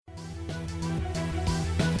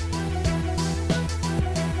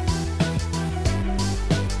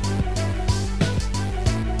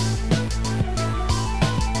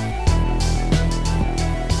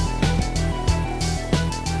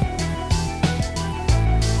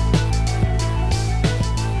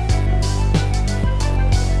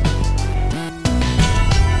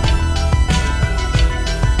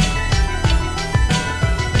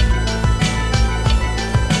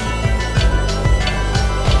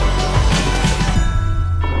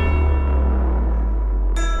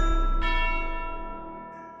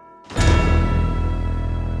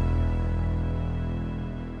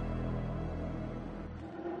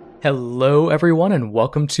Hello, everyone, and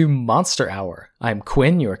welcome to Monster Hour. I'm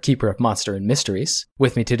Quinn, your keeper of monster and mysteries.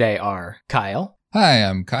 With me today are Kyle. Hi,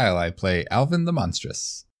 I'm Kyle. I play Alvin the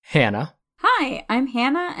Monstrous. Hannah. Hi, I'm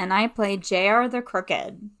Hannah, and I play JR the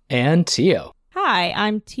Crooked. And Tio. Hi,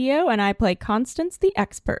 I'm Tio, and I play Constance the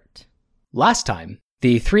Expert. Last time,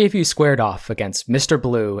 the three of you squared off against Mr.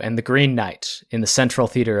 Blue and the Green Knight in the Central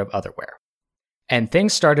Theater of Otherwhere. And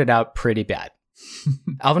things started out pretty bad.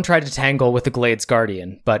 Alvin tried to tangle with the Glade's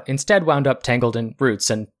guardian, but instead wound up tangled in roots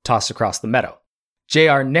and tossed across the meadow.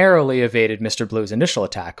 JR narrowly evaded Mr. Blue's initial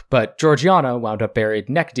attack, but Georgiana wound up buried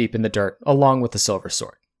neck-deep in the dirt along with the silver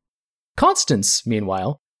sword. Constance,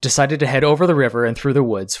 meanwhile, decided to head over the river and through the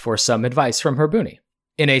woods for some advice from her boonie.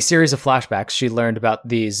 In a series of flashbacks, she learned about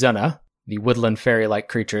the Zuna, the woodland fairy-like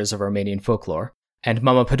creatures of Armenian folklore, and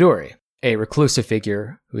Mama Paduri, a reclusive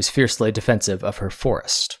figure who is fiercely defensive of her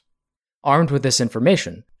forest. Armed with this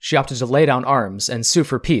information, she opted to lay down arms and sue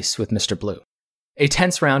for peace with Mr. Blue. A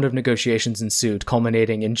tense round of negotiations ensued,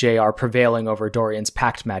 culminating in JR prevailing over Dorian's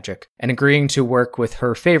pact magic and agreeing to work with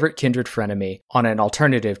her favorite kindred frenemy on an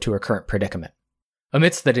alternative to her current predicament.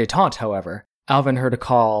 Amidst the détente, however, Alvin heard a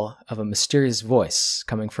call of a mysterious voice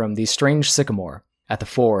coming from the strange sycamore at the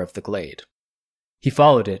fore of the glade. He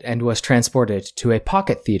followed it and was transported to a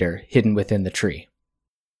pocket theater hidden within the tree.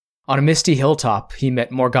 On a misty hilltop, he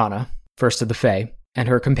met Morgana, first of the Fae, and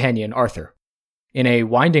her companion Arthur. In a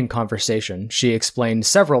winding conversation, she explained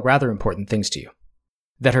several rather important things to you.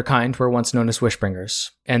 That her kind were once known as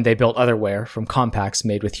Wishbringers, and they built Otherwhere from compacts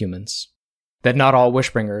made with humans. That not all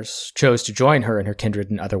Wishbringers chose to join her and her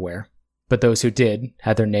kindred in Otherwhere, but those who did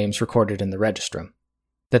had their names recorded in the registrum.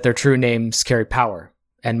 That their true names carried power,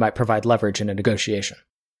 and might provide leverage in a negotiation.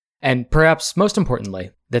 And perhaps most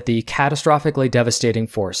importantly, that the catastrophically devastating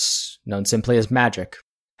force, known simply as magic,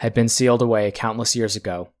 had been sealed away countless years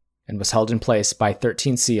ago and was held in place by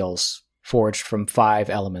 13 seals forged from 5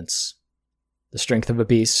 elements. The strength of a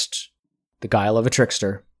beast, the guile of a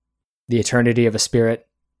trickster, the eternity of a spirit,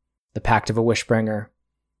 the pact of a wishbringer,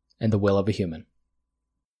 and the will of a human.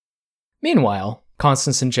 Meanwhile,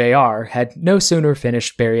 Constance and JR had no sooner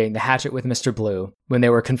finished burying the hatchet with Mr. Blue when they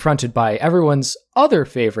were confronted by everyone's other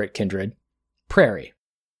favorite kindred, Prairie.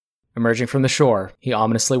 Emerging from the shore, he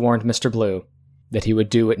ominously warned Mr. Blue that he would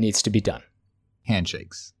do what needs to be done.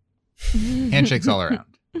 Handshakes. Handshakes all around.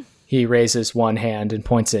 He raises one hand and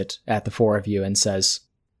points it at the 4 of you and says,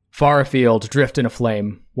 "Far afield, drift in a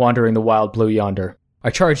flame, wandering the wild blue yonder, I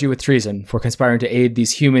charge you with treason for conspiring to aid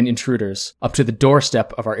these human intruders up to the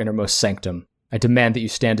doorstep of our innermost sanctum. I demand that you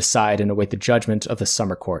stand aside and await the judgment of the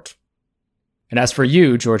Summer Court. And as for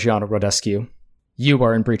you, Georgiana Rodescu, you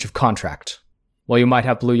are in breach of contract. While you might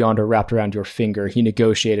have Blue Yonder wrapped around your finger, he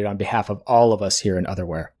negotiated on behalf of all of us here in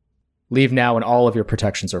Otherwhere. Leave now and all of your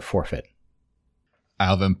protections are forfeit."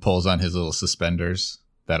 Alvin pulls on his little suspenders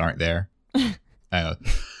that aren't there.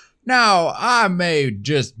 Now, I may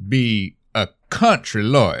just be a country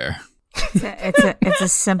lawyer. It's a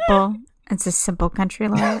simple country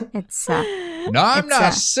lawyer. No, I'm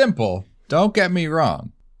not simple. Don't get me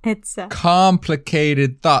wrong. It's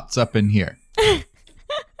complicated thoughts up in here.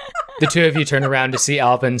 The 2 of you turn around to see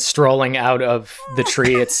Alvin strolling out of the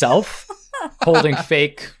tree itself, holding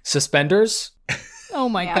fake suspenders. Oh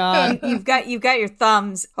my god. You've got your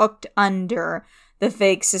thumbs hooked under the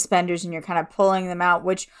fake suspenders and you're kind of pulling them out,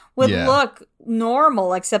 which would look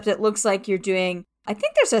normal, except it looks like you're doing, I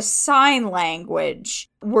think there's a sign language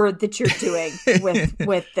word that you're doing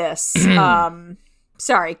with this.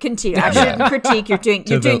 Sorry, continue. I shouldn't critique. You're doing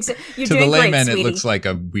to doing the layman, great, it looks like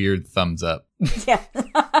a weird thumbs up. Yeah.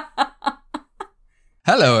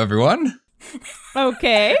 Hello, everyone.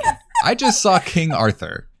 Okay. I just saw King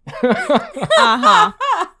Arthur. Uh-huh.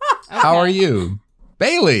 Okay. How are you?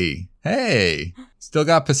 Bailey. Hey. Still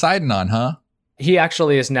got Poseidon on, huh? He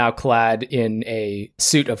actually is now clad in a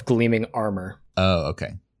suit of gleaming armor. Oh,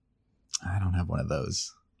 okay. I don't have one of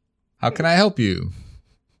those. How can I help you?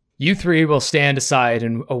 You 3 will stand aside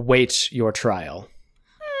and await your trial.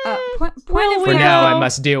 For Yeah. now, I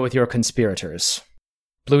must deal with your conspirators.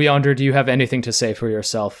 Blue Yonder, do you have anything to say for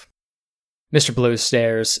yourself? Mr. Blue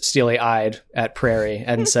stares, steely-eyed, at Prairie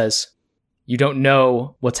and says, "You don't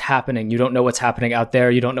know what's happening. You don't know what's happening out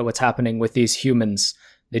there. You don't know what's happening with these humans.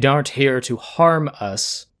 They aren't here to harm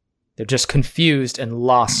us. They're just confused and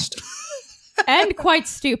lost." And quite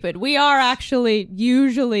stupid. We are actually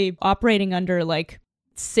usually operating under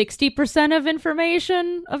 60% of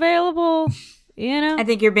information available. You know, I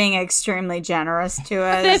think you're being extremely generous to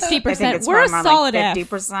us. 50%. We're a solid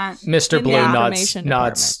 50%. Mr. Blue nods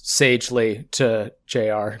department. sagely to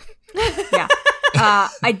JR. Yeah.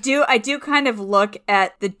 I do kind of look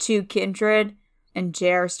at the 2 kindred And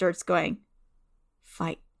Jer starts going,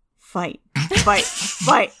 fight, fight, fight, fight,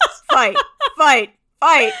 fight, fight,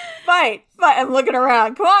 fight, fight, fight. I'm looking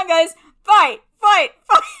around. Come on, guys. Fight, fight,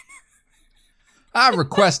 fight. I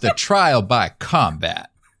request a trial by combat.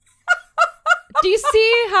 Do you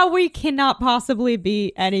see how we cannot possibly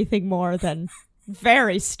be anything more than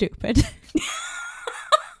very stupid?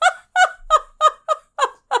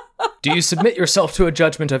 Do you submit yourself to a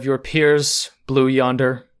judgment of your peers, Blue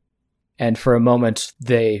Yonder? And for a moment,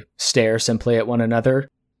 they stare simply at one another,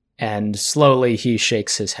 and slowly he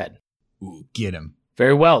shakes his head. Ooh, get him.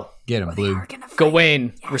 Very well. Get him, Blue.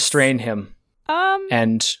 Gawain, restrain him.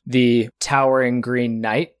 And the towering green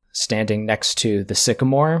knight, standing next to the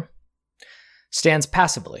sycamore, stands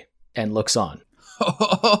passively and looks on.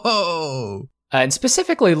 Oh! And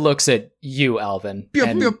specifically looks at you, Alvin,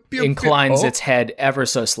 and inclines its head ever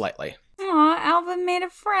so slightly. Aw, Alvin made a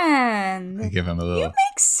friend. I give him a little... You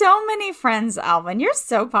make so many friends, Alvin. You're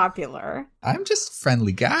so popular. I'm just a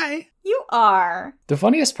friendly guy. You are. The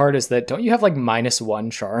funniest part is that don't you have like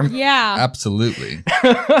 -1 charm? Yeah. Absolutely.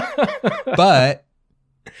 But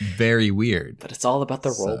very weird. But it's all about the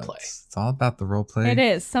role play. It's all about the role play. It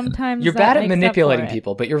is. Sometimes You're that bad at makes up manipulating for it.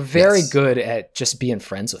 people, but you're very Yes. good at just being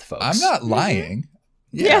friends with folks. I'm not lying.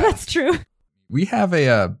 Yeah, that's true. We have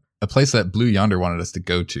a place that Blue Yonder wanted us to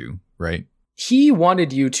go to, right? He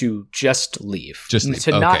wanted you to just leave. Just leave.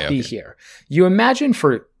 To not Okay, be okay. here. You imagine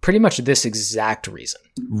for pretty much this exact reason.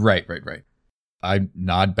 Right. I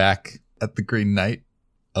nod back at the Green Knight,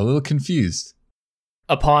 a little confused.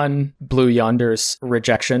 Upon Blue Yonder's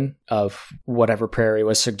rejection of whatever Prairie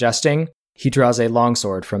was suggesting, he draws a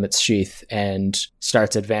longsword from its sheath and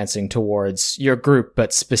starts advancing towards your group,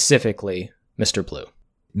 but specifically Mr. Blue.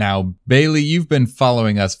 Now, Bailey, you've been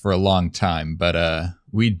following us for a long time, but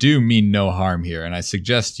we do mean no harm here, and I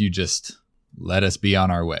suggest you just let us be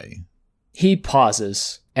on our way. He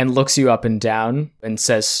pauses and looks you up and down and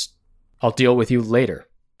says, I'll deal with you later,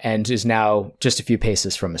 and is now just a few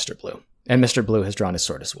paces from Mr. Blue. And Mr. Blue has drawn his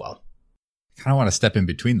sword as well. I kind of want to step in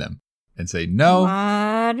between them and say, no,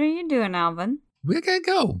 What are you doing, Alvin? we gotta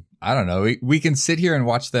go. I don't know. We can sit here and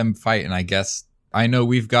watch them fight, and I guess I know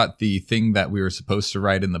we've got the thing that we were supposed to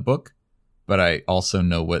write in the book, but I also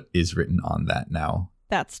know what is written on that now,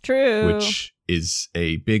 That's true. which is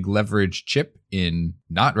a big leverage chip in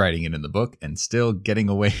not writing it in the book and still getting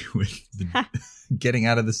away with getting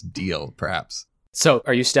out of this deal, perhaps. So,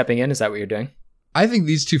 are you stepping in? Is that what you're doing? I think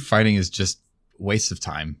these two fighting is just waste of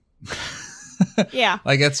time. Yeah.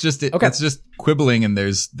 Like it's just Okay. it's just quibbling, and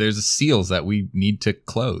there's seals that we need to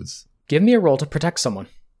close. Give me a roll to protect someone.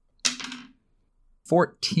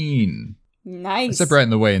 14. I Nice. step right in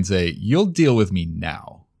the way and say, "You'll deal with me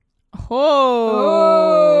now."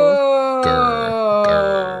 Oh.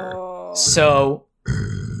 Grr. So,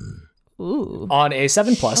 Ooh. on a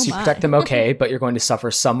 7+, Oh you my. protect them okay, but you're going to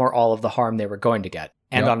suffer some or all of the harm they were going to get.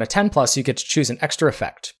 And Yep. on a 10+, you get to choose an extra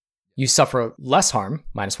effect. You suffer less harm,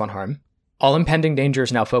 -1 harm. All impending danger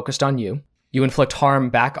is now focused on you. You inflict harm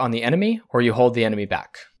back on the enemy, or you hold the enemy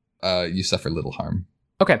back. You suffer little harm.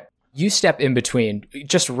 Okay. You step in between,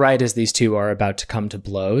 just right as these two are about to come to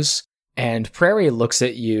blows. And Prairie looks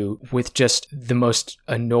at you with just the most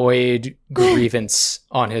annoyed grievance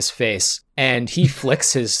on his face. And he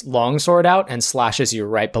flicks his longsword out and slashes you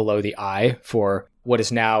right below the eye for what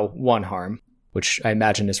is now 1 harm, which I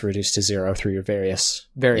imagine is reduced to 0 through your various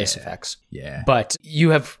effects. Yeah. But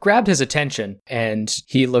you have grabbed his attention, and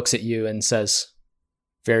he looks at you and says,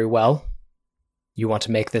 "Very well. You want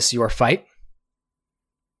to make this your fight?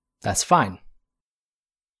 That's fine.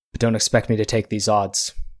 But don't expect me to take these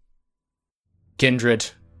odds.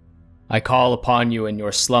 Kindred, I call upon you in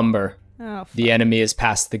your slumber. Oh, The enemy is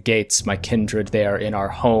past the gates, my kindred. They are in our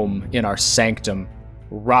home, in our sanctum.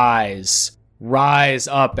 Rise, rise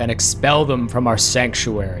up and expel them from our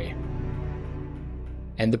sanctuary."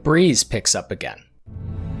 And the breeze picks up again.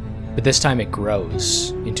 But this time it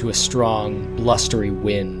grows into a strong, blustery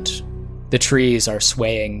wind. The trees are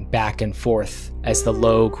swaying back and forth as the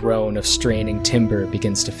low groan of straining timber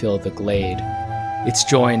begins to fill the glade. It's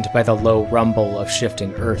joined by the low rumble of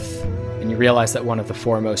shifting earth, and you realize that one of the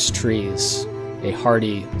foremost trees, a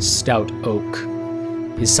hardy, stout oak,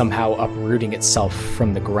 is somehow uprooting itself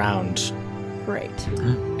from the ground. great.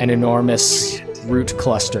 An enormous root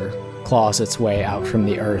cluster claws its way out from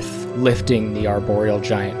the earth, lifting the arboreal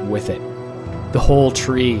giant with it. The whole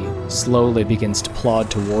tree slowly begins to plod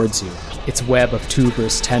towards you. Its web of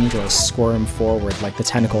tuberous tendrils squirm forward like the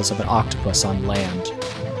tentacles of an octopus on land.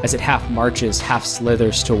 As it half marches, half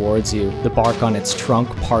slithers towards you, the bark on its trunk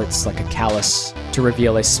parts like a callus to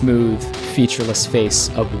reveal a smooth, featureless face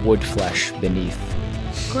of wood flesh beneath.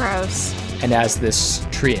 Gross. And as this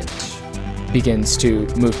treant begins to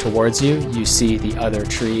move towards you, you see the other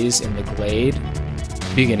trees in the glade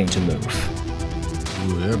beginning to move.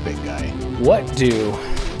 Ooh, they're a big guy. What do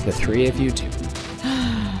the three of you do?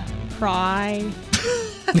 Cry.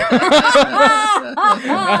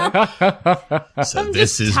 So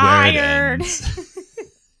this is tired. where it ends.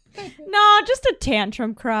 No, just a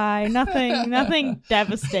tantrum cry. Nothing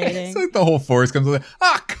devastating. It's like the whole forest comes like,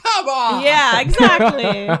 come on! Yeah,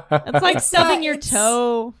 exactly. It's like stubbing your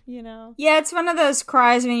toe, you know? Yeah, it's one of those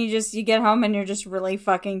cries when you get home and you're just really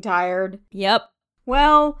fucking tired. Yep.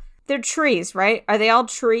 Well, they're trees, right? Are they all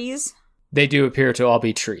trees? They do appear to all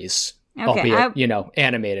be trees, Okay, albeit,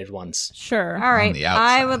 animated ones. Sure. All right, the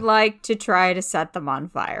outside. I would like to try to set them on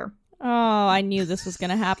fire. Oh, I knew this was going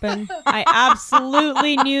to happen. I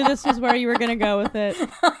absolutely knew this was where you were going to go with it. Look,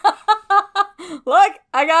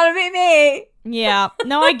 I gotta be me. Yeah.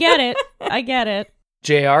 No, I get it.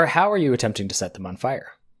 JR, how are you attempting to set them on fire?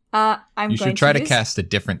 I'm You going should try to use- cast a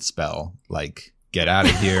different spell, like get out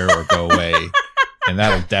of here or go away, and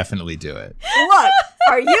that'll definitely do it. Look,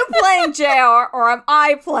 are you playing JR or am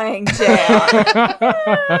I playing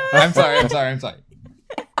JR? I'm sorry.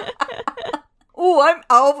 Ooh, I'm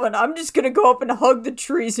Alvin. I'm just gonna go up and hug the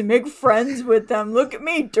trees and make friends with them. Look at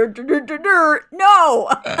me. Dur, dur, dur, dur, dur. No.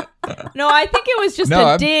 No, I think it was just No,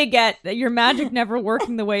 I'm- dig at your magic never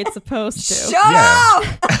working the way it's supposed to. Shut Yeah. up.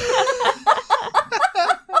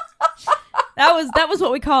 That was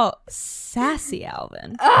what we call sassy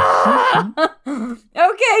Alvin. Okay,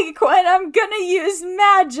 Quinn, I'm gonna use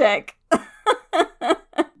magic.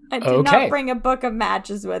 I did Okay. not bring a book of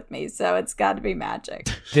matches with me, so it's got to be magic.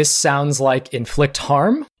 This sounds like inflict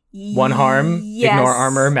harm, one harm, Yes. ignore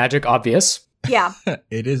armor, magic, obvious. Yeah.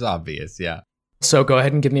 It is obvious, yeah. So go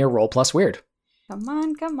ahead and give me a roll plus weird. Come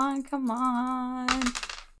on.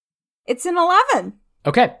 It's an 11.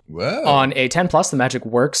 Okay. Whoa. On a 10 plus, the magic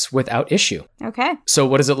works without issue. Okay. So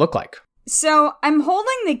what does it look like? So I'm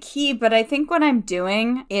holding the key, but I think what I'm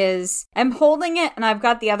doing is I'm holding it and I've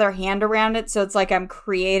got the other hand around it. So it's like I'm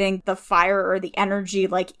creating the fire or the energy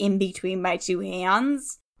like in between my two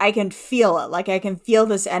hands. I can feel it. Like I can feel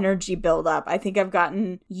this energy build up. I think I've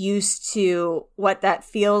gotten used to what that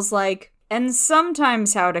feels like and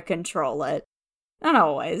sometimes how to control it. Not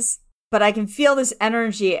always. But I can feel this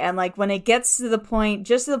energy, and like when it gets to the point,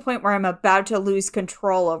 just to the point where I'm about to lose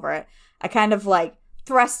control over it, I kind of like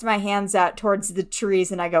thrust my hands out towards the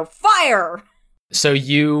trees and I go, fire! So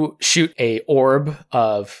you shoot a orb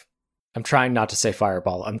of, I'm trying not to say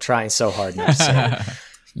fireball. I'm trying so hard not to say it.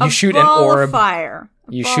 You shoot an ball orb. of fire.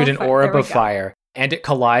 You shoot an There orb we of go. fire, and it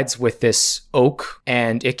collides with this oak,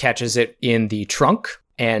 and it catches it in the trunk,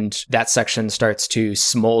 and that section starts to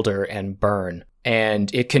smolder and burn,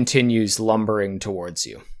 and it continues lumbering towards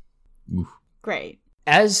you. Oof. Great.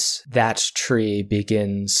 As that tree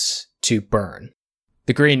begins to burn,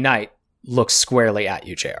 the Green Knight looks squarely at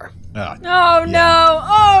you, JR, Oh, Oh no!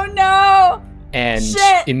 Oh no! and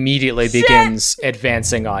Shit! immediately Shit! begins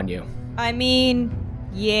advancing on you. I mean,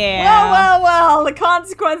 yeah. Well, the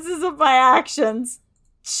consequences of my actions.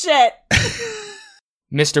 Shit.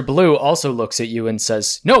 Mr. Blue also looks at you and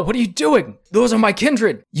says, "No, what are you doing? Those are my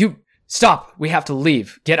kindred. You stop. We have to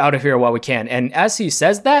leave. Get out of here while we can." And as he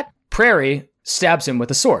says that, Prairie stabs him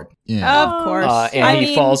with a sword, yeah. Of course. and I he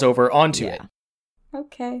mean, falls over onto yeah. it.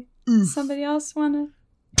 Okay. Somebody else wanna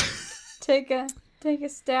take a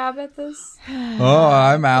stab at this? Oh,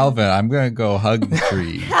 I'm Alvin. I'm going to go hug the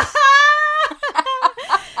tree.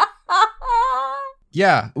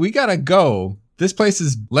 Yeah, we got to go. This place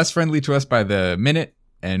is less friendly to us by the minute,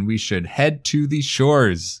 and we should head to the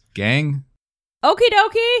shores, gang. Okie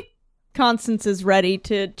dokie. Constance is ready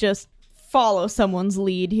to just follow someone's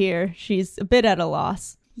lead here. She's a bit at a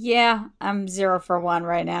loss. Yeah, I'm 0 for 1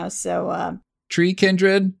 right now, so Tree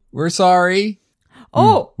kindred, we're sorry.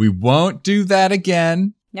 Oh, We won't do that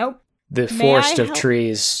again. nope. The May forest I of help?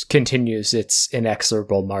 trees continues its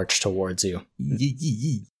inexorable march towards you.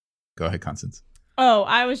 Go ahead, Constance. Oh,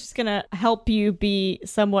 I was just gonna help you be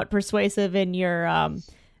somewhat persuasive in your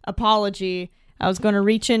apology. I was gonna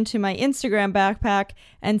reach into my Instagram backpack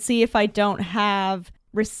and see if I don't have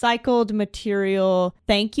recycled material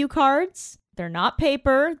thank you cards. They're not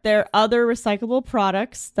paper. They're other recyclable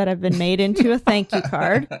products that have been made into a thank you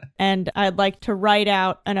card. And I'd like to write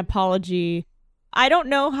out an apology. I don't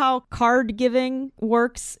know how card giving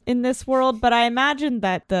works in this world, but I imagine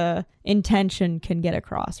that the intention can get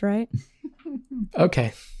across, right?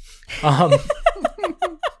 Okay.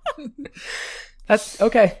 That's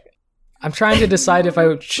okay. I'm trying to decide if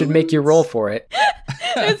I should make you roll for it.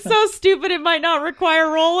 It's so stupid it might not require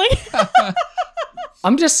rolling.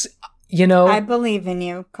 You know, I believe in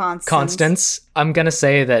you, Constance. Constance, I'm going to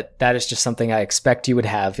say that is just something I expect you would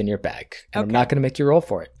have in your bag. And I'm not going to make you roll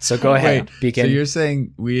for it. So go ahead. Wait, begin. so you're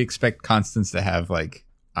saying we expect Constance to have, like,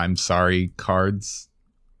 I'm sorry cards?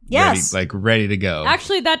 Yes. Ready to go.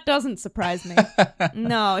 Actually, that doesn't surprise me.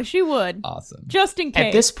 No, she would. Awesome. Just in case.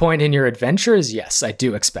 At this point in your adventures, yes, I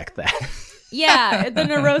do expect that. Yeah, the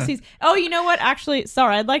neuroses. Oh, you know what? Actually,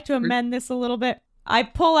 sorry, I'd like to amend this a little bit. I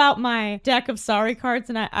pull out my deck of sorry cards,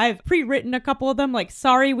 and I've pre-written a couple of them, like,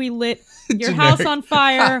 sorry we lit your house on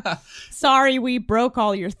fire, sorry we broke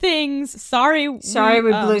all your things, sorry we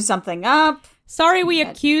blew something up, sorry we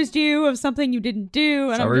accused you of something you didn't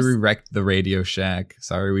do. And sorry we wrecked the Radio Shack,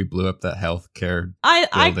 sorry we blew up that healthcare I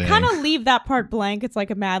building. kind of leave that part blank. It's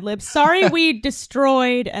like a Mad Lib. Sorry we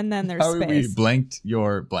destroyed, and then there's sorry space. we blanked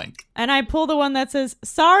your blank. And I pull the one that says,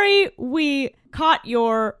 sorry we caught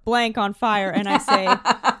your blank on fire, and I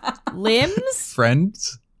say, limbs?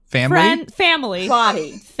 Friends? Family?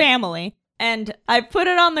 Body. Family. And I put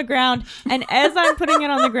it on the ground, and as I'm putting it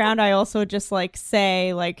on the ground, I also just, like,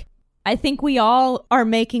 say, like, I think we all are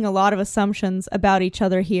making a lot of assumptions about each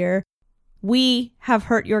other here. We have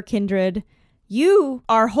hurt your kindred. You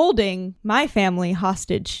are holding my family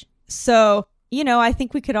hostage. So, you know, I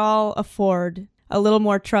think we could all afford a little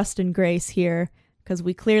more trust and grace here, because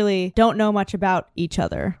we clearly don't know much about each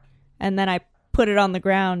other. And then I put it on the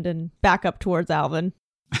ground and back up towards Alvin.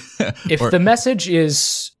 If the message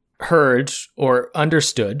is heard or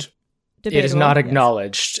understood, Debatable, it is not yes.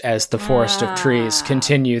 acknowledged as the forest of trees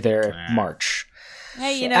continue their march.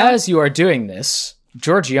 Hey, you know. As you are doing this,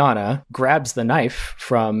 Georgiana grabs the knife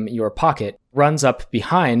from your pocket, runs up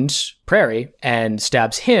behind Prairie, and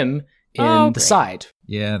stabs him in the side.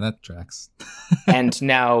 Yeah, that tracks. And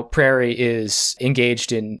now Prairie is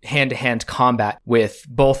engaged in hand-to-hand combat with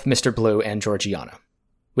both Mr. Blue and Georgiana,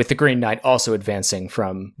 with the Green Knight also advancing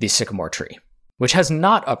from the sycamore tree, which has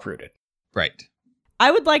not uprooted. Right.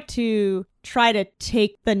 I would like to try to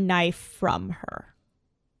take the knife from her.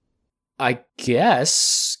 I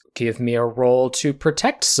guess give me a roll to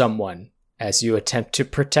protect someone as you attempt to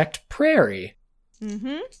protect Prairie.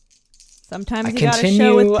 Mm-hmm. Sometimes you gotta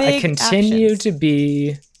show with big I continue actions. to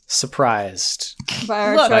be surprised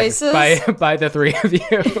by our choices. By the three of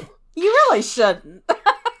you. You really shouldn't.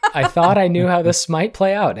 I thought I knew how this might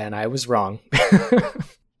play out, and I was wrong.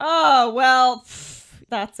 Oh, well,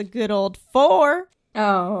 that's a good old 4.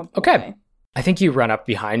 Oh, boy. Okay. I think you run up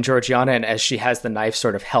behind Georgiana, and as she has the knife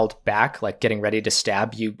sort of held back, like getting ready to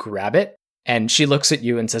stab, you grab it, and she looks at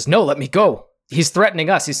you and says, "No, let me go. He's threatening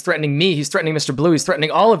us. He's threatening me. He's threatening Mr. Blue. He's threatening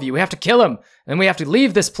all of you. We have to kill him, and we have to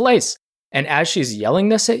leave this place." And as she's yelling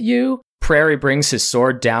this at you, Prairie brings his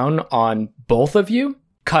sword down on both of you,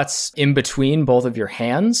 cuts in between both of your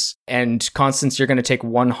hands, and Constance, you're going to take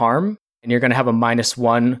 1 harm, and you're going to have a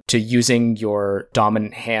 -1 to using your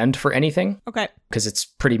dominant hand for anything. Okay. Because it's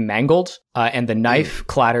pretty mangled, and the knife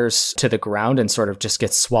clatters to the ground and sort of just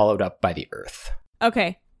gets swallowed up by the earth.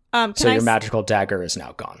 Okay. So your magical dagger is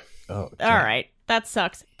now gone. Oh, okay. All right. That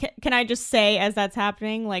sucks. Can I just say, as that's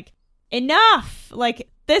happening, like, enough! Like,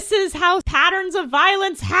 this is how patterns of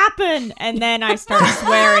violence happen! And then I start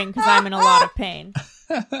swearing because I'm in a lot of pain.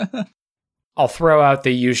 I'll throw out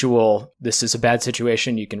the usual, this is a bad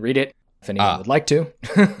situation, you can read it if anyone would like to.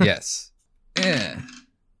 Yes.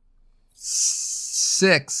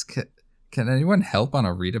 6. Can anyone help on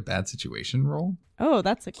a read a bad situation roll? Oh,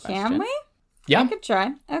 that's a question. Can we? Yeah. I could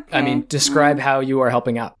try. Okay. I mean, describe how you are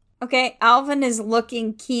helping out. Okay, Alvin is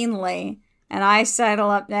looking keenly, and I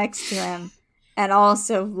sidle up next to him and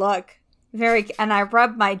also look and I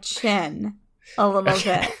rub my chin a little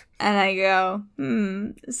bit, and I go,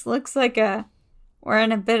 this looks like we're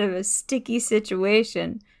in a bit of a sticky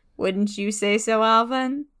situation. Wouldn't you say so,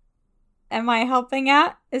 Alvin? Am I helping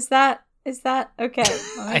out? Is that okay?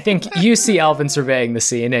 I think you see Alvin surveying the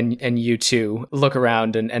scene, and you two look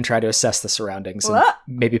around and try to assess the surroundings and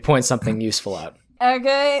maybe point something useful out.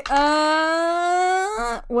 Okay,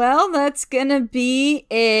 well, that's gonna be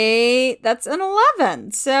that's an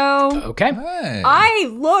 11, so... Okay. Hey. I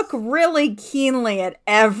look really keenly at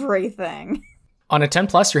everything. On a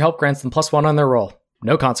 10+, your help grants them +1 on their roll.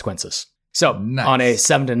 No consequences. So, Nice. on a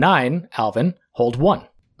 7 to 9, Alvin, hold 1.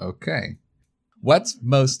 Okay. What's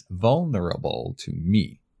most vulnerable to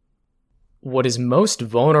me? What is most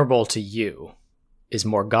vulnerable to you is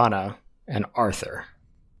Morgana and Arthur.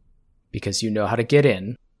 Because you know how to get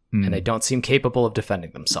in, and they don't seem capable of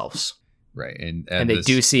defending themselves. Right. And they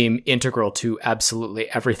do seem integral to absolutely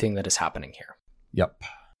everything that is happening here. Yep.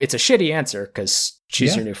 It's a shitty answer, because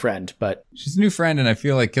she's your new friend, but... She's a new friend, and I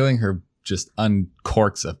feel like killing her just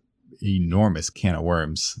uncorks a enormous can of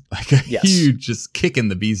worms. Like a huge just kick in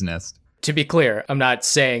the bee's nest. To be clear, I'm not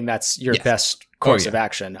saying that's your Yes. best course yeah. of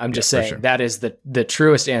action. I'm just Yeah, for saying sure. that is the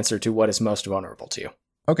truest answer to what is most vulnerable to you.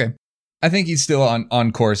 Okay. I think he's still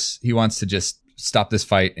on course. He wants to just stop this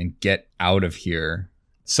fight and get out of here.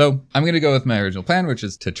 So I'm going to go with my original plan, which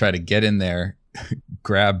is to try to get in there,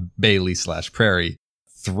 grab Bailey/Prairie,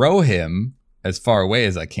 throw him as far away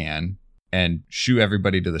as I can, and shoo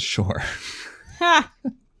everybody to the shore. Ha!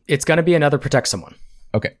 It's going to be another protect someone.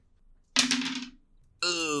 Okay.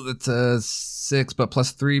 Oh, that's a 6, but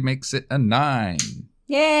plus 3 makes it a 9.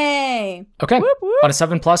 Yay! Okay. Whoop, whoop. On a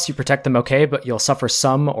 7+, you protect them okay, but you'll suffer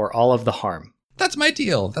some or all of the harm. That's my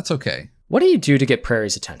deal. That's okay. What do you do to get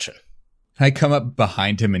Prairie's attention? I come up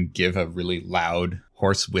behind him and give a really loud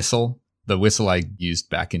hoarse whistle. The whistle I used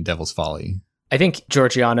back in Devil's Folly. I think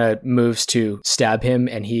Georgiana moves to stab him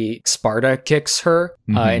and he Sparta kicks her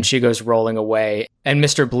and she goes rolling away. And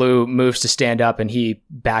Mr. Blue moves to stand up and he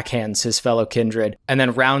backhands his fellow kindred and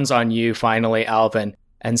then rounds on you finally, Alvin,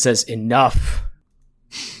 and says, "Enough.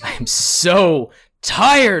 I am so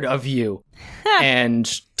tired of you." And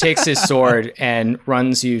takes his sword and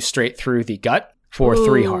runs you straight through the gut for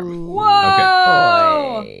 3 harm.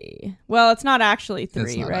 Whoa! Boy. Well, it's not actually 3,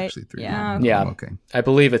 It's not right? actually 3. Yeah. Yeah. Okay. I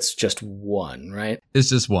believe it's just 1, right? It's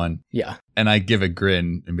just 1. Yeah. And I give a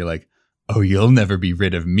grin and be like, "Oh, you'll never be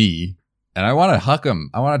rid of me." And I want to huck him.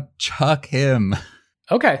 I want to chuck him.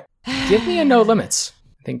 Okay. Give me a no limits.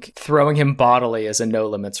 I think throwing him bodily is a no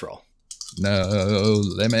limits roll. No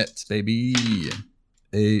limits, baby.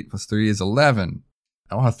 8 plus 3 is 11.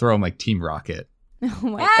 I want to throw him like Team Rocket. Oh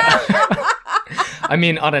my god. I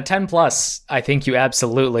mean, on a 10+, I think you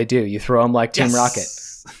absolutely do. You throw him like Team Rocket.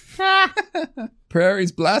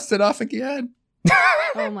 Prairie's blasted off again.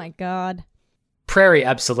 Oh my god. Prairie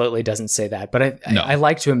absolutely doesn't say that, but No. I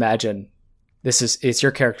like to imagine, it's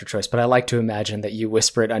your character choice, but I like to imagine that you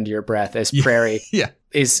whisper it under your breath as Prairie Yeah.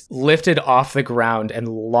 is lifted off the ground and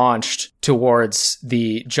launched towards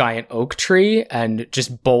the giant oak tree and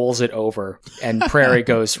just bowls it over, and Prairie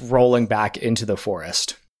goes rolling back into the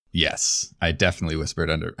forest. Yes, I definitely whispered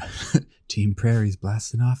under. Team Prairie's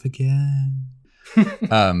blasting off again.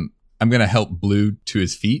 I'm going to help Blue to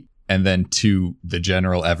his feet, and then to the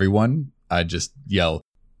general everyone, I just yell,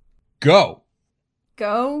 "Go!"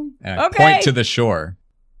 Go. And I Okay. point to the shore.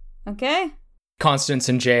 Okay. Constance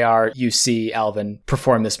and JR, you see Alvin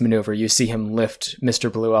perform this maneuver. You see him lift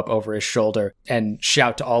Mr. Blue up over his shoulder and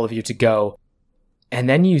shout to all of you to go. And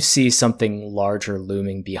then you see something larger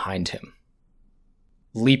looming behind him.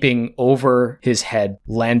 Leaping over his head,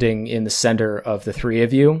 landing in the center of the 3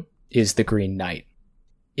 of you, is the Green Knight.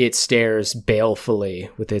 It stares balefully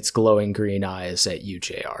with its glowing green eyes at you,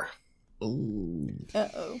 JR.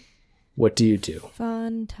 Uh-oh. What do you do?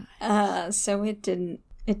 Fun time. So it didn't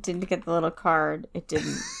get the little card. It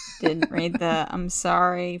didn't read the "I'm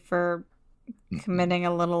sorry for committing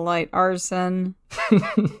a little light arson."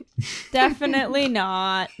 Definitely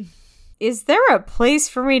not. Is there a place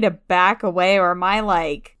for me to back away, or am I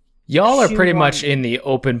like Y'all are Shoe pretty one. much in the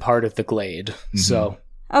open part of the glade, so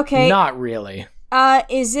okay? not really.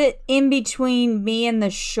 Is it in between me and the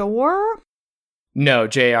shore? No,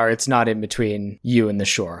 JR, it's not in between you and the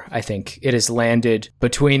shore. I think it has landed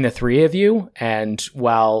between the 3 of you, and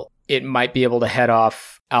while it might be able to head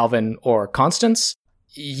off Alvin or Constance,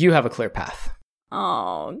 you have a clear path.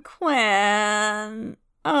 Oh, Quinn.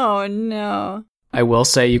 Oh no. I will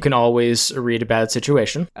say you can always read a bad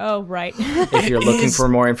situation Oh, right. if you're looking for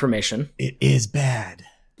more information. It is bad.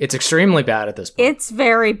 It's extremely bad at this point. It's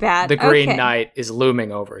very bad. The Green Okay. Knight is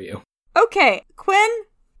looming over you. Okay, Quinn,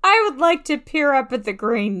 I would like to peer up at the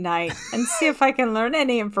Green Knight and see if I can learn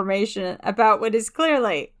any information about what is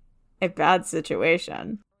clearly a bad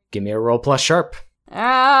situation. Give me a roll plus sharp.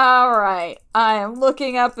 Alright, I am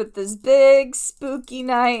looking up at this big spooky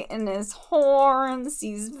knight and his horns.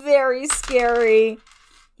 He's very scary.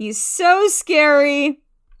 He's so scary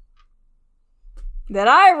that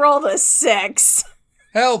I rolled a 6.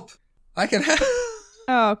 Help! I can help.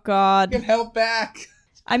 Oh, God. help back.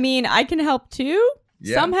 I mean, I can help too?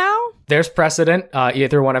 Yeah. Somehow? There's precedent.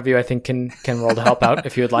 Either one of you, I think, can roll to help out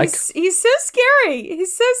if you would like. He's so scary.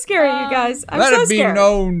 He's so scary, you guys. I'm Let so it be scared.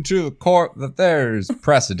 known to the court that there's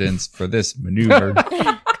precedence for this maneuver.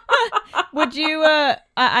 Would you,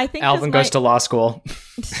 I think Alvin this goes to law school.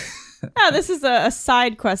 Oh, this is a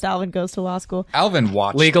side quest. Alvin goes to law school. Alvin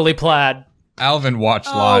watched Legally plaid. Law and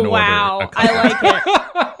Order. Wow. a couple- I like it.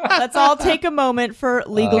 Let's all take a moment for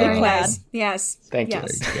legally Very clad. nice. Yes. Thank you.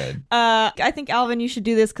 yes. Very good. I think, Alvin, you should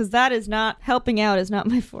do this because that is not helping out is not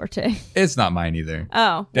my forte. It's not mine either.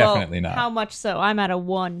 Oh, Definitely well, not. How much so? I'm at a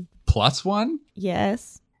 1. +1?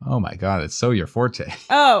 Yes. Oh my god, it's so your forte.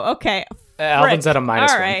 Oh, okay. Alvin's at a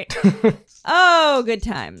minus All one. right. Oh, good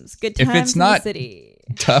times. Good If times it's in not- the city.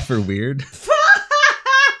 Tough or weird?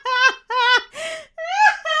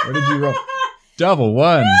 What did you roll? Double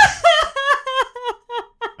ones.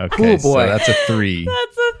 Okay, Oh, boy. so that's a 3.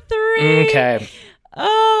 That's a 3. Okay.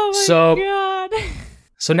 Oh my So- god.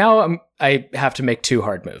 So now I have to make 2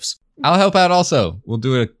 hard moves. I'll help out also. We'll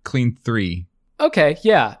do a clean 3. Okay,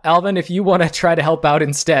 yeah. Alvin, if you want to try to help out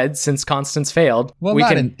instead, since Constance failed, Well, we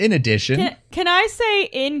not can. in addition. Can I say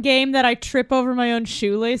in game that I trip over my own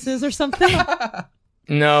shoelaces or something?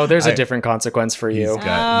 No, there's a I- different consequence for you. He's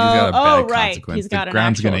got a bad right. consequence. He's got the an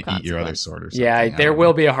ground's actual gonna eat your other consequence. sword or something. Yeah, I there don't will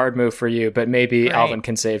know. be a hard move for you, but maybe Right. Alvin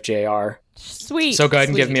can save JR. Sweet. So go ahead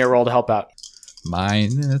and give sweet. me a roll to help out.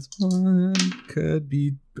 -1 could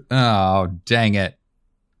be. Oh, dang it.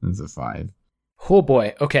 That's a 5. Oh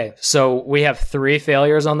boy. Okay, so we have 3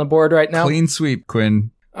 failures on the board right now. Clean sweep, Quinn.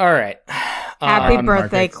 All right. Happy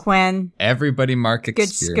birthday, Marcus. Quinn. Everybody mark Good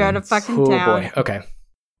experience. skirt of fucking Oh town. boy. Okay.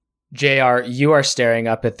 JR, you are staring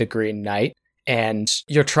up at the Green Knight and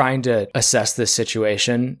you're trying to assess this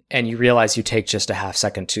situation and you realize you take just a half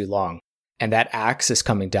second too long and that axe is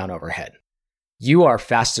coming down overhead. You are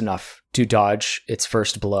fast enough to dodge its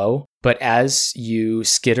first blow, but as you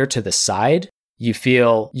skitter to the side, you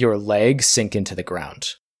feel your leg sink into the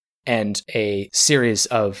ground and a series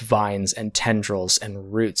of vines and tendrils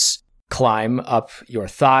and roots climb up your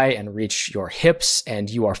thigh and reach your hips, and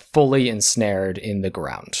you are fully ensnared in the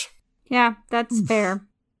ground. Yeah, that's fair.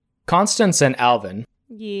 Constance and Alvin,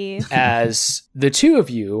 Yeah. as the two of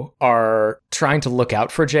you are trying to look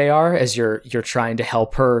out for JR as you're trying to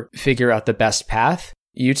help her figure out the best path,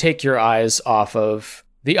 you take your eyes off of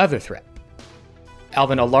the other threat.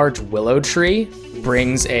 Alvin, a large willow tree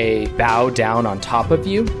brings a bough down on top of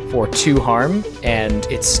you for 2 harm, and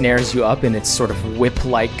it snares you up in its sort of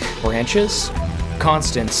whip-like branches.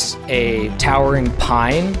 Constance, a towering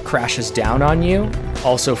pine crashes down on you,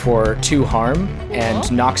 also for 2 harm, and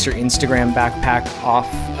knocks your Instagram backpack off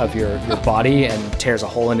of your body and tears a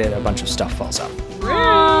hole in it, and a bunch of stuff falls out.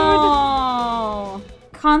 Oh.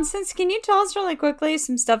 Constance, can you tell us really quickly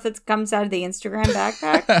some stuff that comes out of the Instagram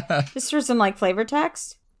backpack? Just for some like flavor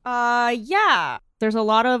text? Yeah. There's a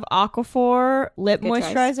lot of Aquaphor lip Good choice.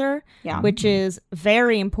 moisturizer, Yeah. which is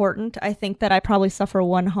very important. I think that I probably suffer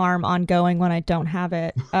 1 harm ongoing when I don't have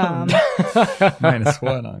it.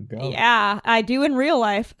 -1 on go. Yeah, I do in real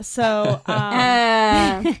life. So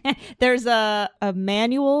there's a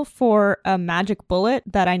manual for a magic bullet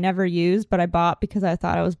that I never used, but I bought because I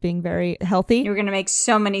thought I was being very healthy. You were going to make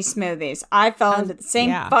so many smoothies. I fell into the same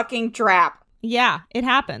yeah. fucking trap. Yeah, it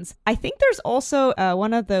happens. I think there's also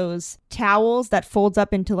one of those towels that folds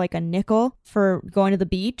up into like a nickel for going to the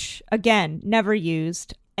beach. Again, never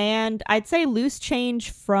used. And I'd say loose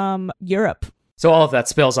change from Europe. So all of that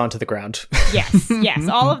spills onto the ground. Yes,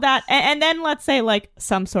 all of that. And then let's say like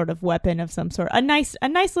some sort of weapon of some sort. A nice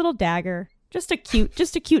little dagger. Just a cute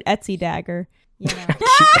Etsy dagger. You know.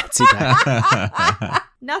 Betsy Dad.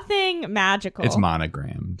 Nothing magical. It's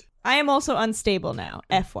monogrammed. I am also unstable now,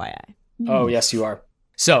 FYI. Oh, yes, you are.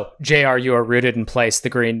 So, JR, you are rooted in place, the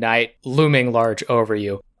Green Knight looming large over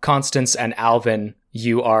you. Constance and Alvin,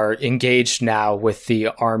 you are engaged now with the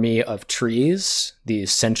army of trees,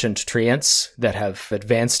 these sentient treants that have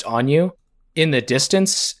advanced on you. In the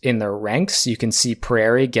distance, in their ranks, you can see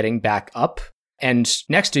Prairie getting back up. And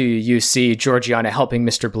next to you, you see Georgiana helping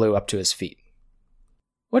Mr. Blue up to his feet.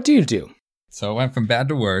 What do you do? So it went from bad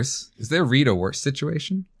to worse. Is there read a worse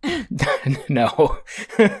situation? No.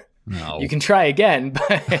 No. You can try again,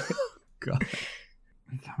 but... God.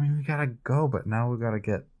 I mean, we gotta go, but now we gotta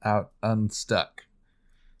get out unstuck.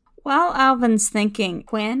 While Alvin's thinking,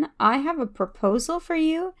 Quinn, I have a proposal for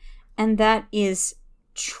you, and that is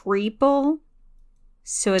treeple.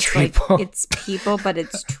 So it's Treeple. like it's people, but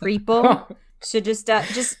it's treeple. So just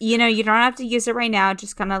you know, you don't have to use it right now.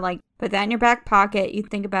 Just kind of like put that in your back pocket. You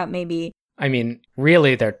think about maybe. I mean,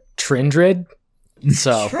 really, they're Trindred.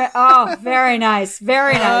 So Oh, very nice,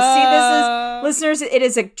 very nice. See, this is listeners. It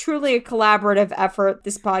is truly a collaborative effort.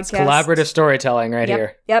 This podcast, it's collaborative storytelling right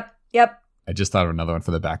here. Yep. I just thought of another one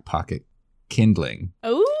for the back pocket. Kindling.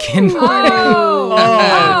 Ooh. Kindling.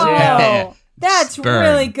 Oh, damn. That's Burn.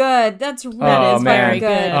 really good. That is man. very good.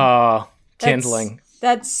 That's- Oh, kindling.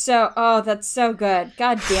 That's so good.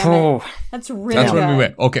 God damn it. Oh, That's really That's good. when we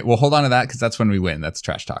win. Okay, well, hold on to that because that's when we win. That's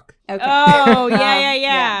trash talk. Okay. Oh, yeah.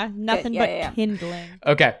 Yeah. Nothing Yeah, but yeah. kindling.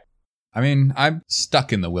 okay. I mean, I'm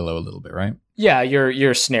stuck in the willow a little bit, right? Yeah,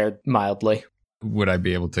 you're snared mildly. Would I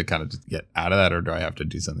be able to kind of just get out of that, or do I have to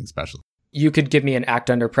do something special? You could give me an act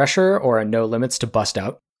under pressure or a no limits to bust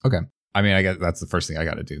out. Okay. I mean, I guess that's the first thing I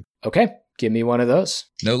got to do. Okay, give me one of those.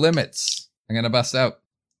 No limits. I'm going to bust out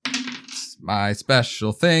my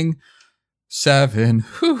special thing. 7.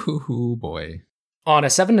 Hoo, boy. On a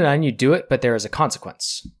 7 to 9, you do it, but there is a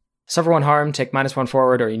consequence. Suffer 1 harm, take -1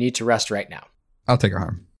 forward, or you need to rest right now. I'll take a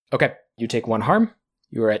harm. Okay, you take 1 harm.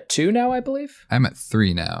 You are at 2 now, I believe? I'm at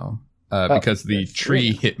 3 now. Because the you're at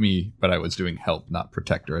tree 3. hit me, but I was doing help, not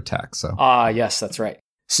protect or attack. So Yes, that's right.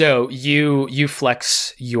 So you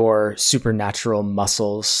flex your supernatural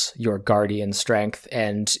muscles, your guardian strength,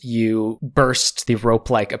 and you burst the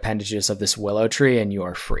rope-like appendages of this willow tree, and you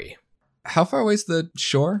are free. how far away is the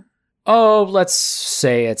shore? Oh, let's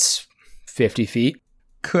say it's 50 feet.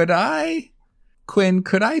 Quinn,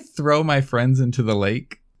 could I throw my friends into the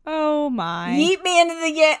lake? Oh my. Yeet me into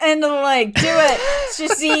the lake. Do it.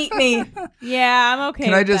 Just eat me. Yeah, I'm okay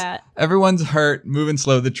Can with I just, that. everyone's hurt, moving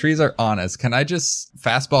slow. The trees are on us. Can I just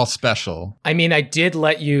fastball special? I mean, I did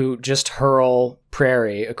let you just hurl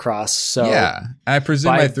prairie across, so Yeah. I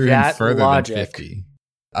presume by I threw him that further logic- than 50.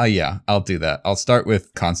 Yeah, I'll do that. I'll start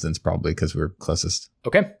with Constance probably because we're closest.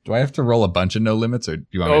 Okay. Do I have to roll a bunch of no limits or do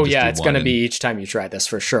you want me to Oh just yeah, do it's one going to and- be each time you try this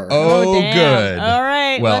for sure. Oh, damn. good. All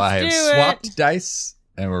right, Well, let's I have do swapped it. dice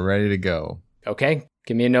and we're ready to go. Okay,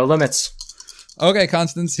 give me a no limits. Okay,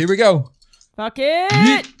 Constance, here we go. Fuck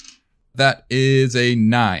it. That is a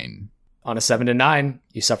 9. On a 7 to 9,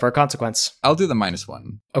 you suffer a consequence. I'll do the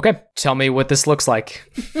 -1. Okay, tell me what this looks like.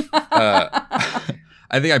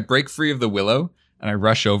 I think I break free of the willow and I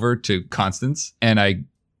rush over to Constance and I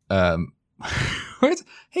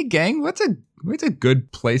hey gang, what's a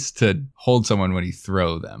good place to hold someone when you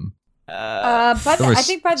throw them? I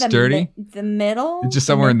think by sturdy? the middle. Just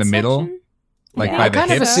somewhere in the middle? midsection? Like Yeah. by I the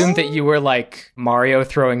kind of hips? assumed that you were like Mario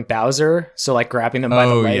throwing Bowser, so like grabbing them by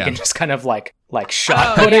the Oh, leg yeah. and just kind of like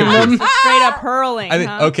shot Oh, putting yeah. them. Straight up hurling. I think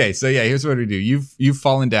huh? okay, so yeah, here's what we do. You've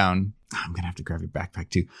fallen down. I'm gonna have to grab your backpack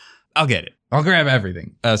too. I'll get it. I'll grab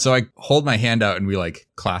everything. So I hold my hand out and we like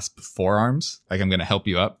clasp forearms, like I'm gonna help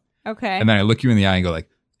you up. Okay. And then I look you in the eye and go like,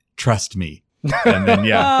 trust me. And then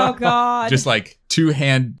yeah, Oh god. just like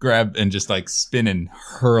 2-hand grab and just like spin and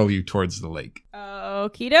hurl you towards the lake.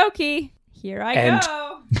 Okie dokie. Here I And-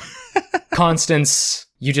 go. Constance,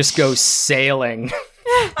 you just go sailing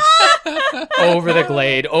over the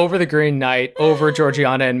glade, over the Green Knight, over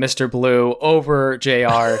Georgiana and Mr. Blue, over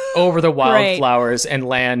JR, over the wildflowers, and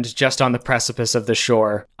land just on the precipice of the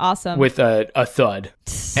shore Awesome. with a thud.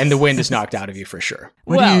 And the wind is knocked out of you for sure.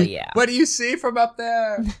 yeah. What do you see from up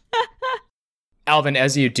there? Alvin,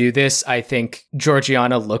 as you do this, I think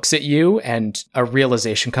Georgiana looks at you and a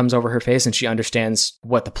realization comes over her face and she understands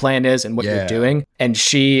what the plan is and what Yeah. you're doing. And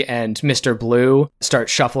she and Mr. Blue start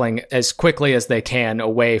shuffling as quickly as they can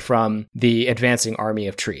away from the advancing army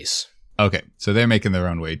of trees. Okay, so they're making their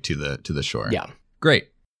own way to the shore. Yeah. Great.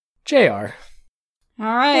 JR, All what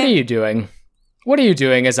are right. you doing? What are you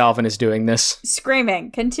doing as Alvin is doing this? Screaming,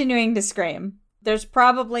 continuing to scream. There's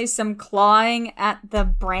probably some clawing at the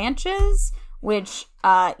branches, which,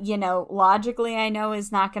 logically I know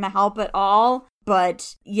is not going to help at all.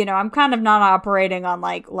 But, I'm kind of not operating on,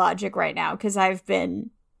 logic right now because I've been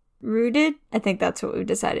rooted. I think that's what we've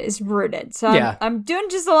decided is rooted. So Yeah. I'm doing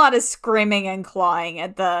just a lot of screaming and clawing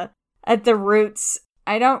at the roots.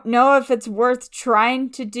 I don't know if it's worth trying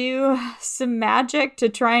to do some magic to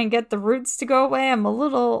try and get the roots to go away. I'm a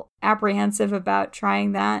little apprehensive about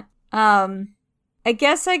trying that. I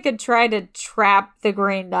guess I could try to trap the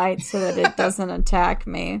Green Knight so that it doesn't attack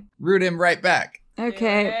me. Root him right back.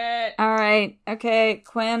 Okay. All right. Okay,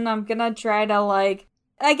 Quinn, I'm gonna try to,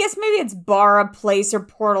 I guess maybe it's bar a place or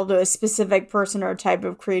portal to a specific person or type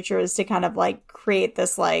of creatures to kind of, create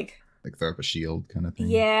this, Like throw up a shield kind of thing.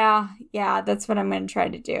 Yeah, that's what I'm gonna try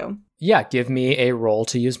to do. Yeah, give me a roll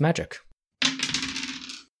to use magic.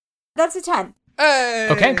 That's a 10. Hey!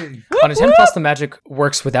 Okay. On a 10 plus, the magic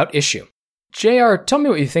works without issue. JR, tell me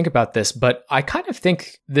what you think about this, but I kind of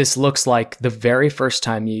think this looks like the very first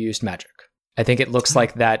time you used magic. I think it looks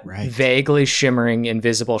like that Right. vaguely shimmering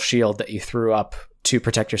invisible shield that you threw up to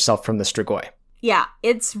protect yourself from the Strigoi. Yeah,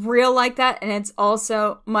 it's real like that, and it's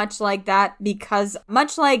also much like that because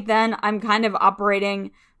much like then, I'm kind of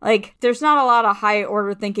operating, there's not a lot of high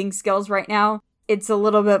order thinking skills right now. It's a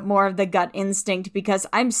little bit more of the gut instinct because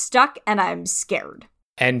I'm stuck and I'm scared.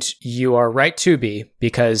 And you are right to be,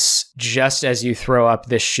 because just as you throw up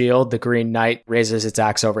this shield, the Green Knight raises its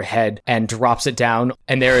axe overhead and drops it down,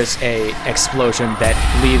 and there is a explosion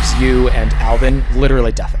that leaves you and Alvin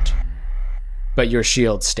literally deafened. But your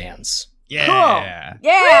shield stands. Yeah.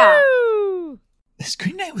 Yeah! Woo! This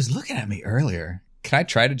Green Knight was looking at me earlier. Can I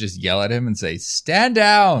try to just yell at him and say, stand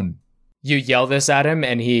down? You yell this at him,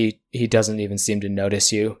 and he doesn't even seem to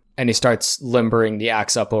notice you. And he starts limbering the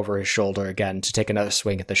axe up over his shoulder again to take another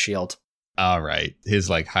swing at the shield. All right. His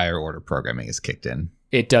like higher order programming is kicked in.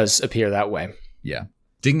 It does appear that way. Yeah.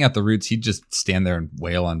 Digging out the roots, he'd just stand there and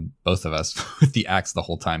wail on both of us with the axe the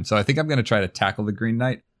whole time. So I think I'm going to try to tackle the Green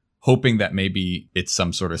Knight, hoping that maybe it's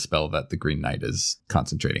some sort of spell that the Green Knight is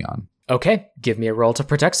concentrating on. Okay, give me a roll to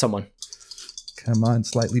protect someone. Come on,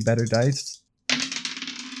 slightly better dice.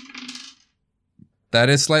 That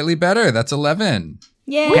is slightly better. That's 11.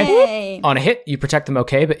 Yay! Okay. On a hit, you protect them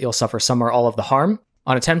okay, but you'll suffer some or all of the harm.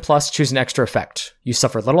 On a 10 plus, choose an extra effect. You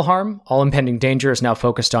suffer little harm. All impending danger is now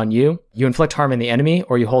focused on you. You inflict harm in the enemy,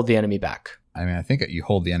 or you hold the enemy back. I mean, I think you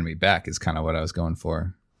hold the enemy back is kind of what I was going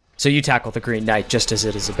for. So you tackle the Green Knight just as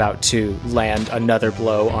it is about to land another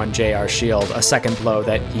blow on JR's shield, a second blow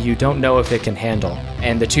that you don't know if it can handle.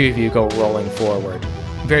 And the two of you go rolling forward.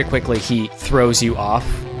 Very quickly, he throws you off,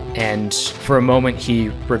 and for a moment, he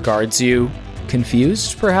regards you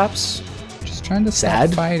confused, perhaps? Just trying to Sad,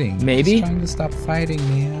 stop fighting. maybe? Just trying to stop fighting,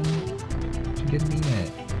 man. You didn't mean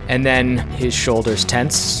it. And then his shoulders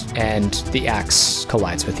tense, and the axe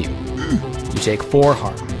collides with you. You take 4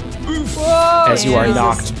 harm. Whoa! As you are Jesus.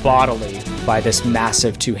 knocked bodily by this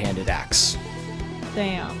massive two-handed axe.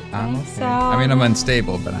 Damn. I'm Thanks, okay. I mean, I'm Alvin.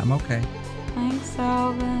 unstable, but I'm okay. Thanks,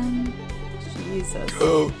 Alvin. Jesus.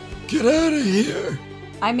 Oh, get out of here.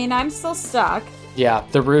 I mean, I'm still stuck. Yeah,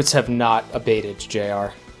 the roots have not abated,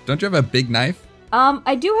 JR. Don't you have a big knife?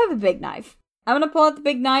 I do have a big knife. I'm gonna pull out the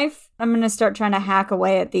big knife. I'm gonna start trying to hack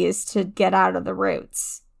away at these to get out of the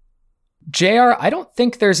roots. JR, I don't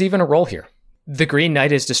think there's even a roll here. The Green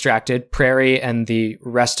Knight is distracted. Prairie and the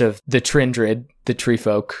rest of the Trindrid, the tree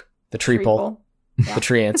folk, the treeple, Yeah. the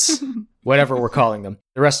treants, whatever we're calling them.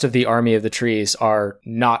 The rest of the army of the trees are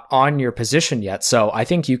not on your position yet, so I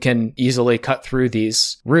think you can easily cut through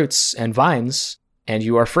these roots and vines, and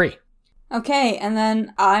you are free. Okay, and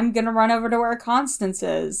then I'm gonna run over to where Constance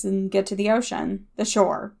is and get to the ocean, the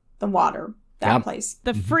shore, the water, that Yeah. place.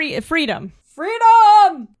 The freedom.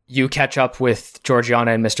 Freedom! You catch up with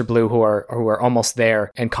Georgiana and Mr. Blue, who are almost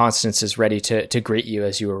there, and Constance is ready to greet you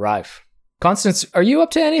as you arrive. Constance, are you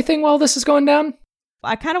up to anything while this is going down?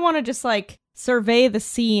 I kind of want to just like survey the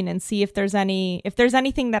scene and see if there's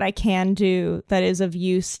anything that I can do that is of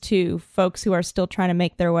use to folks who are still trying to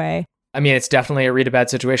make their way. I mean, it's definitely a read a bad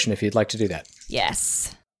situation if you'd like to do that.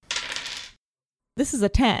 Yes. This is a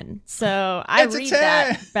 10, so I It's a read 10.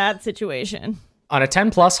 that bad situation. On a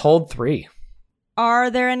 10 plus, hold 3.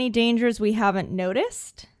 Are there any dangers we haven't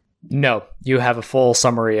noticed? No, you have a full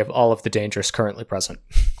summary of all of the dangers currently present.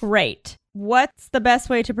 Great. What's the best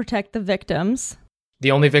way to protect the victims?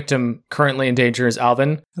 The only victim currently in danger is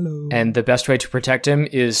Alvin, Hello. and the best way to protect him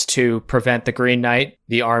is to prevent the Green Knight,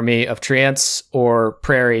 the army of Treants, or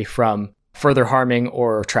Prairie from further harming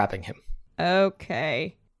or trapping him.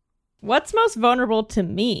 Okay. What's most vulnerable to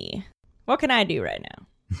me? What can I do right now?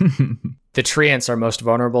 The Treants are most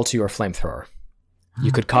vulnerable to your flamethrower.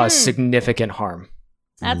 You could cause significant harm.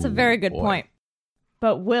 That's a Ooh, very good boy. point.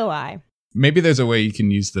 But will I? Maybe there's a way you can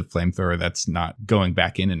use the flamethrower that's not going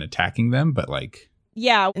back in and attacking them, but like...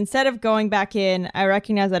 Yeah, instead of going back in, I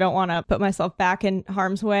recognize I don't want to put myself back in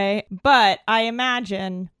harm's way, but I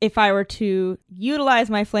imagine if I were to utilize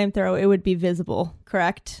my flamethrower, it would be visible,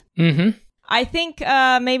 correct? Mm-hmm. I think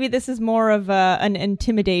maybe this is more of an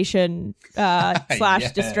intimidation / Yeah.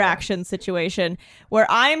 distraction situation where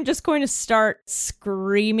I'm just going to start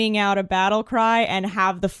screaming out a battle cry and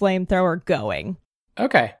have the flamethrower going.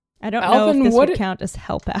 Okay. I don't know Alvin, if this what would it- count as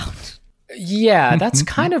help out. Yeah, that's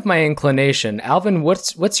kind of my inclination. Alvin,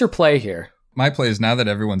 what's your play here? My play is now that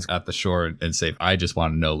everyone's at the shore and safe, I just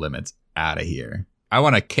want no limits out of here. I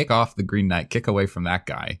want to kick off the Green Knight, kick away from that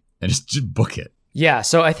guy, and just book it. Yeah,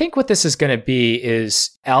 so I think what this is going to be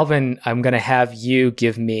is, Alvin, I'm going to have you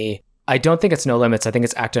give me, I don't think it's no limits, I think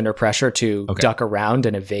it's act under pressure to Okay. duck around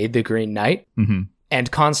and evade the Green Knight. Mm-hmm.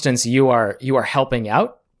 And Constance, you are helping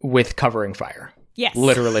out with covering fire. Yes.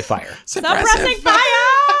 Literally fire. Suppressing fire!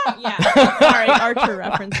 Yeah. Sorry, Archer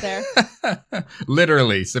reference there.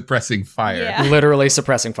 Literally suppressing fire. Yeah. Literally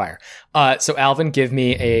suppressing fire. So Alvin, give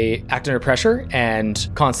me a act under pressure, and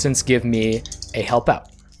Constance, give me a help out.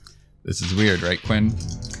 This is weird, right, Quinn?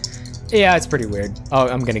 Yeah, it's pretty weird. Oh,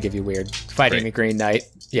 I'm going to give you weird. Fighting Great. the Green Knight.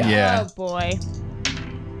 Yeah. Yeah. Oh boy.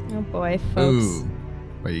 Oh boy, folks. Ooh.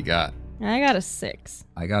 What you got? I got a 6.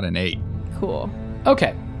 I got an 8. Cool.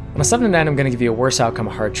 Okay. On a 7 to 9, I'm going to give you a worse outcome,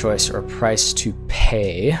 a hard choice, or a price to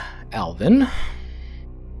pay. Alvin.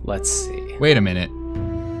 Let's see. Wait a minute.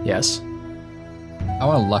 Yes. I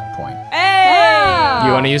want a luck point. Hey!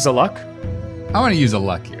 You want to use a luck? I want to use a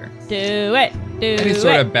luck here. Do it. Do Any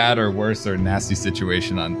sort it. of bad or worse or nasty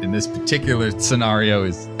situation in this particular scenario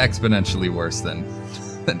is exponentially worse than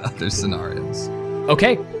other scenarios.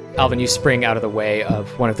 Okay. Alvin, you spring out of the way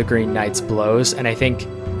of one of the Green Knight's blows, and I think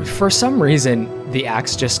for some reason the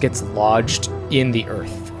axe just gets lodged in the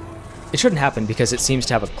earth. It shouldn't happen because it seems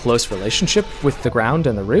to have a close relationship with the ground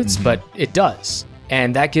and the roots, but it does.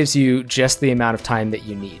 And that gives you just the amount of time that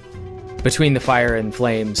you need. Between the fire and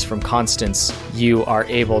flames from Constance, you are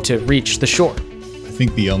able to reach the shore. I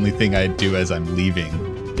think the only thing I do as I'm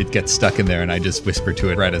leaving, it gets stuck in there and I just whisper to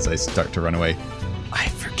it right as I start to run away, I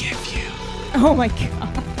forgive you. Oh my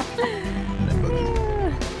god. And then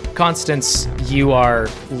boogie. Constance, you are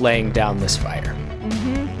laying down this fire.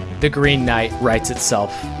 The Green Knight rights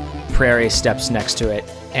itself. Prairie steps next to it,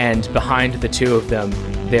 and behind the two of them,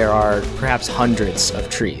 there are perhaps hundreds of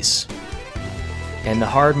trees. And the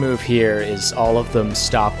hard move here is all of them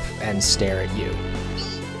stop and stare at you.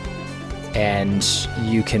 And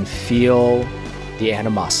you can feel the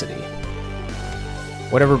animosity.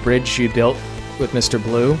 Whatever bridge you built with Mr.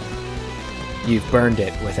 Blue, you've burned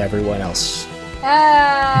it with everyone else.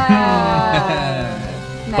 Nice.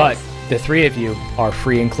 But the three of you are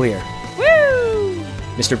free and clear. Woo!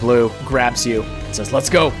 Mr. Blue grabs you and says, "Let's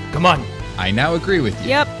go, come on." I now agree with you.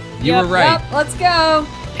 Yep. You were right. Yep, let's go.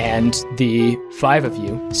 And the five of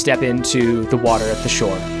you step into the water at the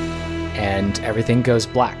shore, and everything goes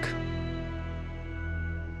black.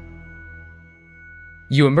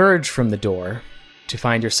 You emerge from the door to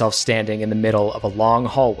find yourself standing in the middle of a long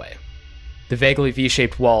hallway. The vaguely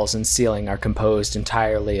V-shaped walls and ceiling are composed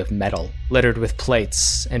entirely of metal, littered with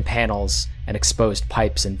plates and panels and exposed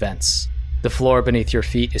pipes and vents. The floor beneath your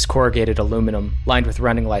feet is corrugated aluminum, lined with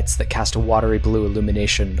running lights that cast a watery blue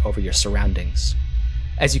illumination over your surroundings.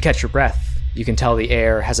 As you catch your breath, you can tell the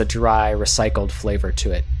air has a dry, recycled flavor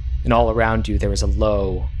to it, and all around you there is a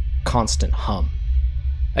low, constant hum.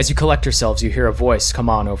 As you collect yourselves, you hear a voice come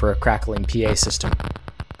on over a crackling PA system.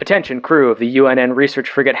 "Attention, crew of the UNN research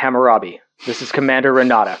frigate Hammurabi. This is Commander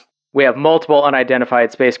Renata. We have multiple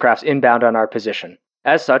unidentified spacecrafts inbound on our position.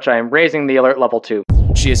 As such, I am raising the alert level 2.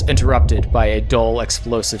 She is interrupted by a dull,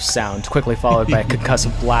 explosive sound, quickly followed by a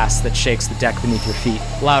concussive blast that shakes the deck beneath your feet.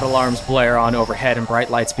 Loud alarms blare on overhead and bright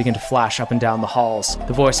lights begin to flash up and down the halls.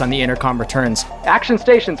 The voice on the intercom returns. Action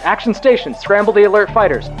stations, scramble the alert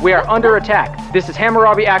fighters. We are under attack. This is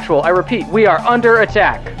Hammurabi Actual. I repeat, we are under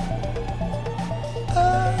attack."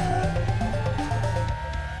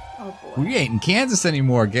 Oh boy. We ain't in Kansas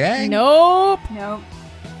anymore, gang. Nope. Nope.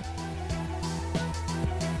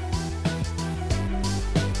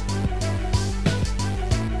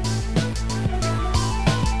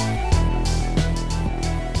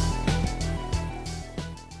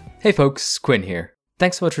 Hey folks, Quinn here.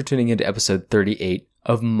 Thanks so much for tuning in to episode 38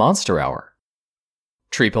 of Monster Hour.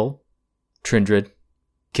 Treeple, Trindred,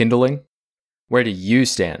 Kindling, where do you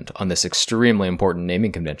stand on this extremely important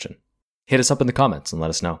naming convention? Hit us up in the comments and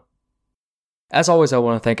let us know. As always, I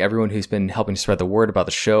want to thank everyone who's been helping to spread the word about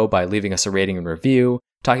the show by leaving us a rating and review,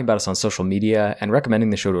 talking about us on social media, and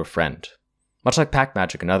recommending the show to a friend. Much like Pack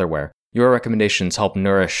Magic and Otherware, your recommendations help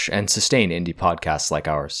nourish and sustain indie podcasts like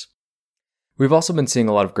ours. We've also been seeing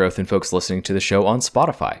a lot of growth in folks listening to the show on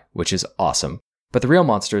Spotify, which is awesome, but the real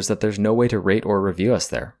monster is that there's no way to rate or review us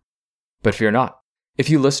there. But fear not. If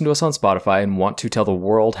you listen to us on Spotify and want to tell the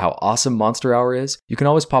world how awesome Monster Hour is, you can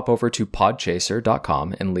always pop over to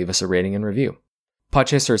podchaser.com and leave us a rating and review.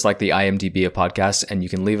 Podchaser is like the IMDb of podcasts, and you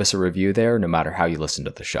can leave us a review there no matter how you listen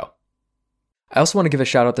to the show. I also want to give a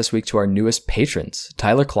shout out this week to our newest patrons,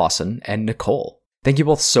 Tyler Clausen and Nicole. Thank you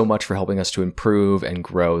both so much for helping us to improve and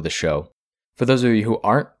grow the show. For those of you who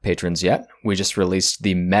aren't patrons yet, we just released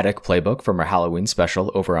the Medic playbook from our Halloween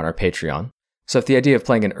special over on our Patreon. So if the idea of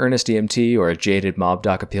playing an earnest EMT or a jaded mob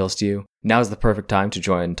doc appeals to you, now's the perfect time to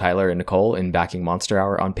join Tyler and Nicole in backing Monster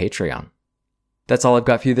Hour on Patreon. That's all I've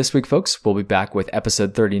got for you this week, folks. We'll be back with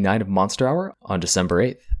episode 39 of Monster Hour on December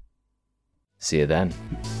 8th. See you then.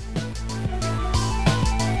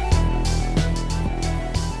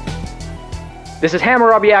 This is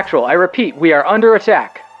Hammurabi Actual. I repeat, we are under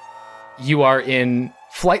attack. You are in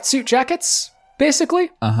flight suit jackets,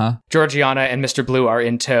 basically. Uh-huh. Georgiana and Mr. Blue are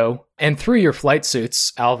in tow, and through your flight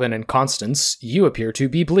suits, Alvin and Constance, you appear to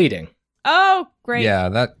be bleeding. Oh, great. Yeah,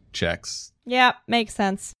 that checks. Yeah, makes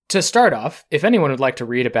sense. To start off, if anyone would like to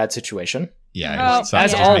read a bad situation, Yeah. Oh, so I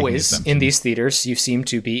as was making the always, assumption. in these theaters, you seem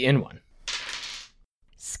to be in one.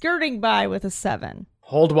 Skirting by with a 7.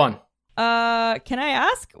 Hold one. Can I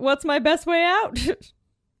ask what's my best way out?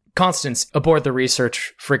 Constance, aboard the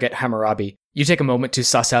research frigate Hammurabi, you take a moment to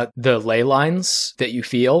suss out the ley lines that you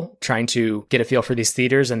feel, trying to get a feel for these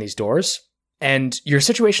theaters and these doors. And your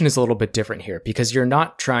situation is a little bit different here because you're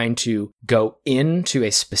not trying to go into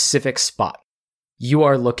a specific spot. You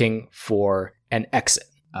are looking for an exit.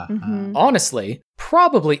 Honestly,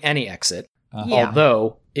 probably any exit, Yeah.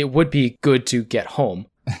 although it would be good to get home.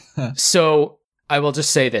 So I will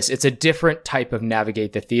just say this. It's a different type of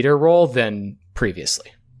navigate the theater role than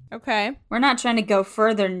previously. Okay. We're not trying to go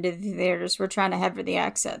further into the theaters. We're trying to head for the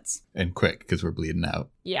exits. And quick, because we're bleeding out.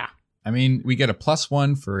 Yeah. I mean, we get a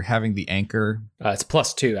 +1 for having the anchor. It's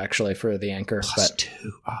 +2, actually, for the anchor. but +2.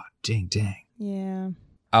 Oh, dang. Yeah.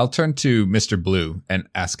 I'll turn to Mr. Blue and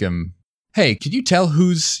ask him, hey, could you tell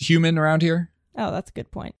who's human around here? Oh, that's a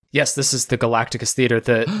good point. Yes, this is the Galacticus Theater.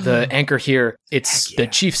 The anchor here, it's the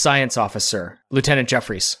chief science officer, Lieutenant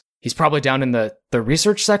Jeffries. He's probably down in the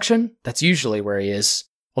research section. That's usually where he is.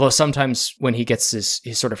 Although sometimes when he gets his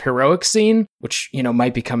sort of heroic scene, which,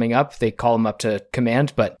 might be coming up, they call him up to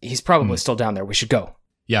command, but he's probably still down there. We should go.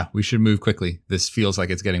 Yeah, we should move quickly. This feels like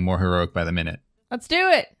it's getting more heroic by the minute. Let's do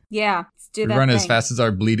it. Yeah, let's do We that run thing. as fast as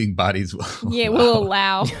our bleeding bodies will. Yeah, we'll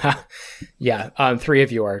allow. Yeah, 3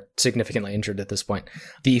 of you are significantly injured at this point.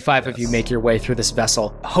 The 5 of you make your way through this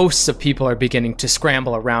vessel. Hosts of people are beginning to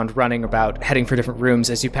scramble around, running about, heading for different rooms.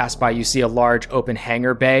 As you pass by, you see a large open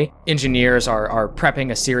hangar bay. Engineers are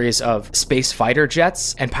prepping a series of space fighter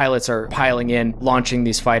jets, and pilots are piling in, launching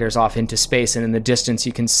these fighters off into space. And in the distance,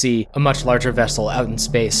 you can see a much larger vessel out in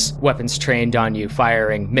space, weapons trained on you,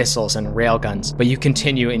 firing missiles and railguns. But you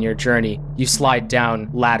continue in your journey. You slide down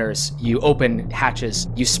ladders, you open hatches,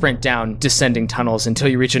 you sprint down descending tunnels until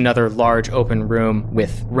you reach another large open room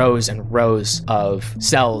with rows and rows of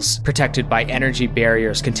cells protected by energy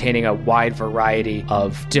barriers containing a wide variety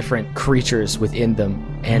of different creatures within them.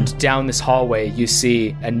 And down this hallway, you see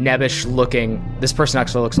a nebbish-looking... This person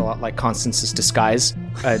actually looks a lot like Constance's disguise.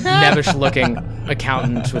 A nebbish-looking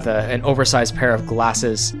accountant with an oversized pair of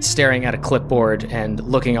glasses staring at a clipboard and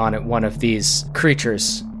looking on at one of these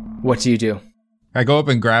creatures. What do you do? I go up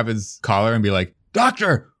and grab his collar and be like,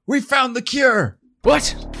 Doctor, we found the cure!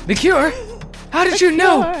 What? The cure? How did you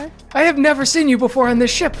know? I have never seen you before on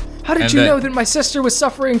this ship. How did And you then- know that my sister was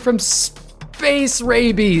suffering from space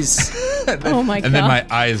rabies? Oh my And then God. my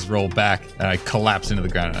eyes roll back and I collapse into the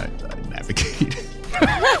ground and I navigate.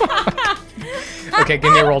 Okay,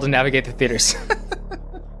 give me a roll to navigate the theaters.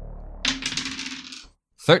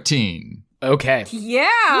 13. Okay.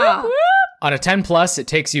 Yeah. On a 10 plus, it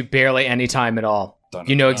takes you barely any time at all.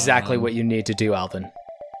 You know exactly what you need to do, Alvin.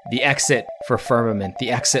 The exit for Firmament, the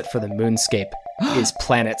exit for the moonscape, is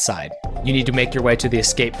planet side. You need to make your way to the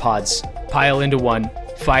escape pods, pile into one,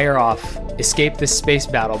 fire off, escape this space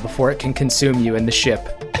battle before it can consume you and the ship,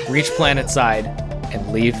 reach planet side,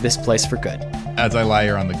 and leave this place for good. As I lie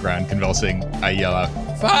here on the ground convulsing, I yell out,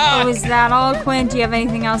 Oh, is that all, Quinn? Do you have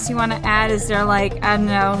anything else you want to add? Is there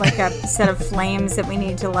a set of flames that we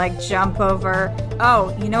need to jump over?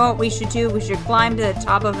 Oh, you know what we should do? We should climb to the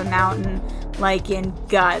top of a mountain, like in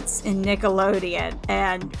Guts, in Nickelodeon,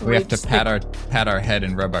 and we have to reach pat our head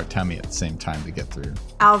and rub our tummy at the same time to get through.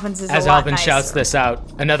 Alvin's is As a lot Alvin nicer. shouts this out,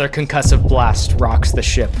 another concussive blast rocks the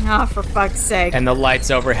ship, Oh, for fuck's sake. and the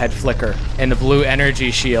lights overhead flicker, and the blue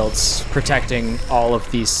energy shields protecting all of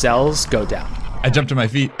these cells go down. I jump to my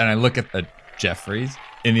feet and I look at Jeffries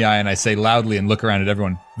in the eye and I say loudly and look around at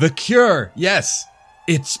everyone, the cure, yes,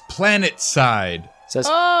 it's planet side. Says,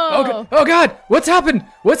 Oh. oh God, what's happened?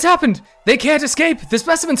 What's happened? They can't escape. The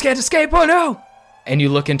specimens can't escape. Oh no. And you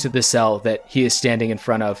look into the cell that he is standing in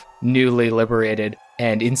front of, newly liberated,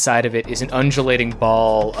 and inside of it is an undulating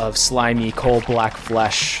ball of slimy, coal-black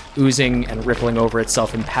flesh, oozing and rippling over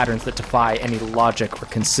itself in patterns that defy any logic or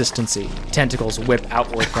consistency. Tentacles whip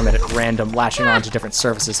outward from it at random, lashing onto different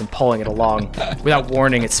surfaces and pulling it along. Without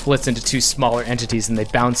warning, it splits into 2 smaller entities, and they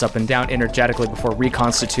bounce up and down energetically before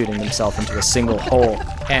reconstituting themselves into a single whole.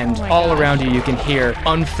 And all around you can hear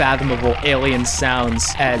unfathomable alien sounds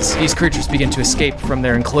as these creatures begin to escape from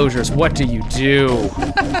their enclosures. What do you do?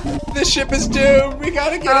 The ship is doomed. We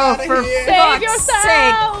gotta get Oh, out of for here. fuck's yourself!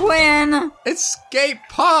 sake, Quinn! Escape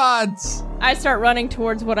pods. I start running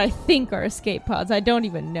towards what I think are escape pods. I don't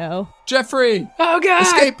even know. Jeffrey, Oh God!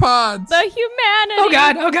 escape pods. The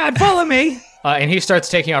humanity. Oh God, follow me! And he starts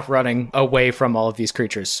taking off running away from all of these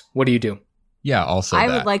creatures. What do you do? Yeah, also I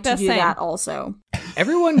that. would like to The do same. that also.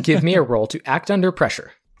 Everyone give me a roll to act under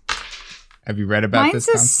pressure. Have you read about Mine's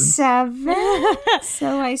this, a Constance? 7,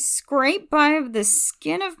 so I scrape by the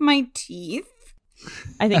skin of my teeth.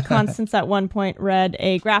 I think Constance at one point read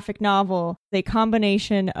a graphic novel, a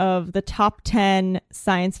combination of the top 10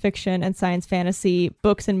 science fiction and science fantasy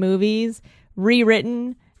books and movies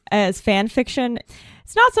rewritten as fan fiction.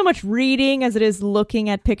 It's not so much reading as it is looking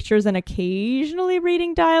at pictures and occasionally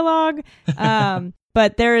reading dialogue.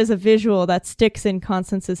 But there is a visual that sticks in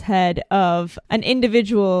Constance's head of an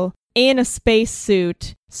individual in a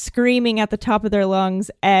spacesuit, screaming at the top of their lungs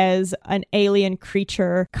as an alien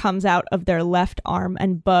creature comes out of their left arm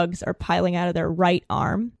and bugs are piling out of their right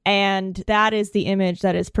arm. And that is the image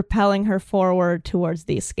that is propelling her forward towards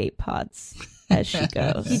the escape pods as she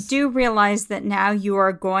goes. You do realize that now you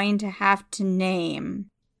are going to have to name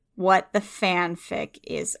what the fanfic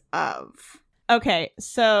is of. Okay,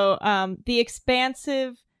 so the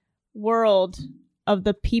expansive world of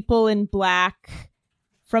the people in black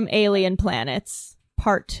from Alien Planets,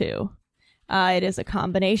 Part 2. It is a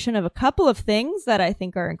combination of a couple of things that I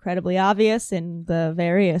think are incredibly obvious in the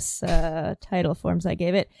various title forms I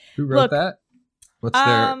gave it. Who wrote that? What's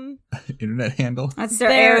their internet handle? That's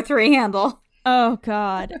their Air3 handle. Oh,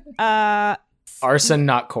 God. Arson,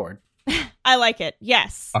 not Cord. I like it.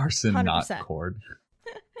 Yes. Arson, 100%. not Cord.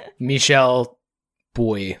 Michelle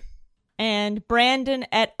Boy. And Brandon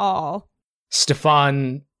et al.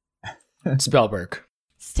 Stefan Spellberg.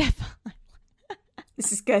 Stefan.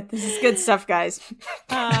 This is good. This is good stuff, guys.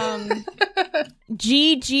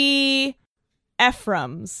 G.G.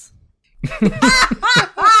 Ephraims.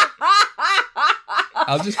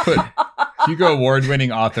 I'll just put Hugo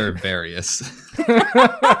Award-winning author Various.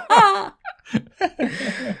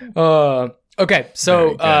 Okay,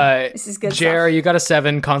 so this is good JR, stuff. you got a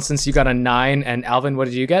 7, Constance, you got a 9, and Alvin, what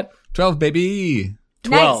did you get? 12, baby.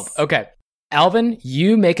 12. Nice. Okay. Alvin,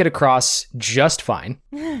 you make it across just fine,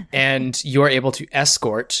 and you're able to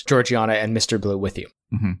escort Georgiana and Mr. Blue with you.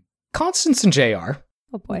 Mm-hmm. Constance and JR,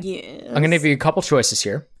 Oh, boy. Yes. I'm going to give you a couple choices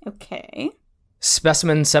here. Okay.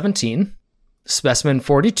 Specimen 17, Specimen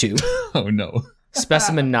 42, Oh, no.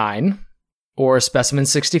 Specimen 9, or Specimen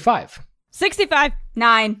 65. 65.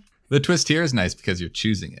 9. The twist here is nice because you're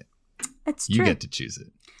choosing it. That's You true. get to choose it.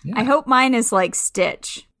 Yeah. I hope mine is like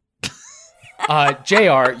Stitch.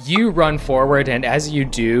 JR, you run forward, and as you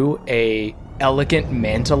do, a elegant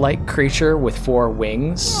manta-like creature with 4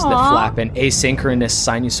 wings that Aw. flap in asynchronous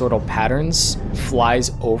sinusoidal patterns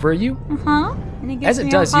flies over you. Uh-huh. And gives As it me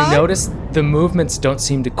a does, you hug? notice the movements don't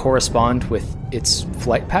seem to correspond with its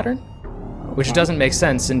flight pattern, which Okay. doesn't make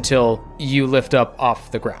sense until you lift up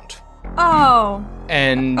off the ground. Oh,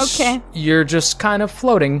 And Okay. you're just kind of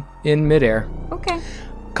floating in midair. okay.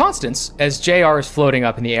 Constance, as JR is floating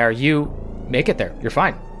up in the air, you make it there. You're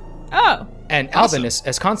fine. Oh. And Awesome. Alvin,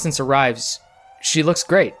 as Constance arrives, she looks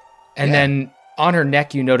great. And Yeah. then on her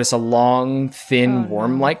neck, you notice a long, thin, Oh, no.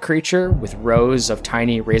 worm-like creature with rows of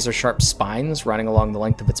tiny, razor-sharp spines running along the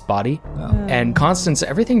length of its body. Oh. And Constance,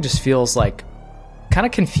 everything just feels like kind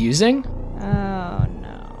of confusing. Oh,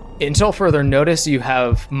 no. Until further notice, you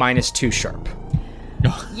have -2 sharp.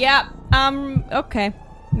 Yep. Okay.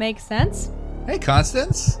 Makes sense. Hey,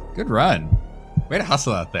 Constance. Good run. Way to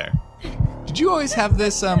hustle out there. Did you always have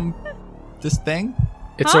this, this thing?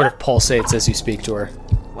 It sort of pulsates as you speak to her.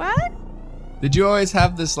 What? Did you always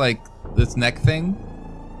have this, this neck thing?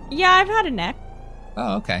 Yeah, I've had a neck.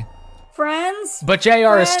 Oh, okay. Friends? But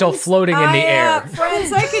JR is still Friends? floating in the air.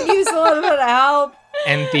 Friends, I could use a little bit of help.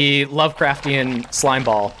 And the Lovecraftian slime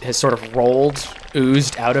ball has sort of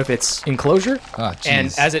oozed out of its enclosure. Oh, jeez.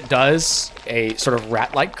 And as it does, a sort of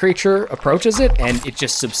rat-like creature approaches it, and it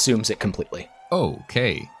just subsumes it completely.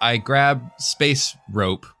 Okay. I grab space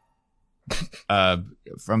rope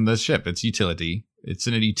from the ship. It's utility. It's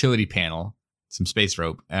in a utility panel. Some space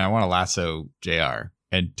rope. And I want to lasso JR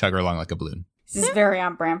and tug her along like a balloon. This is very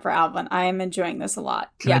on brand for Alvin. I am enjoying this a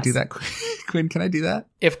lot. Can I do that, Quinn? Can I do that?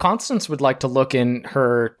 If Constance would like to look in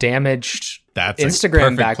her damaged That's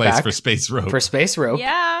Instagram a perfect place backpack for space rope. for space rope,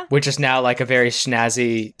 Yeah. which is now like a very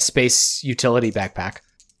snazzy space utility backpack.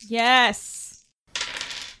 Yes.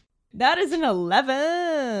 That is an 11.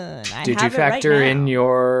 I Did you have it right factor now. in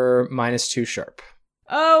your -2 sharp?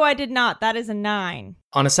 Oh, I did not. That is a 9.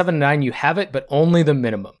 On a 7-9, you have it, but only the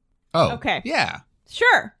minimum. Oh, Okay. Yeah.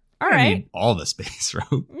 Sure. All I don't right. need all the space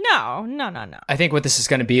rope. No. I think what this is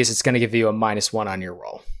going to be is it's going to give you a -1 on your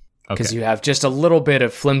roll. Because Okay. you have just a little bit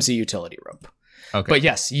of flimsy utility rope. Okay. But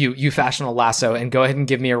yes, you fashion a lasso and go ahead and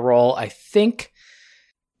give me a roll. I think.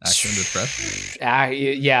 Action under pressure.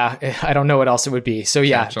 Yeah, I don't know what else it would be. So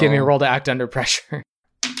yeah, Catch give me a all. roll to act under pressure.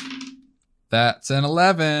 That's an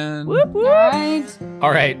 11. Whoop, whoop. All right.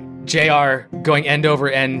 All right, JR going end over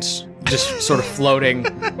end, just sort of floating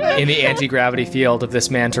in the anti-gravity field of this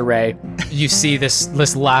manta ray. You see this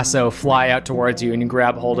lasso fly out towards you and you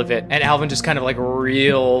grab hold of it. And Alvin just kind of like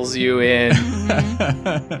reels you in.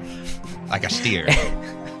 Like a steer.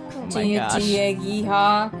 Oh Do my you gosh.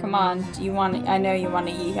 yeehaw? Come on. Do you want? I know you want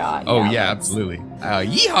to yeehaw. Oh, yeah, let's- absolutely.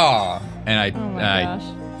 Yeehaw! And Oh my gosh.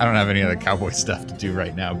 I don't have any other cowboy stuff to do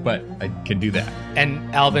right now, but I can do that. And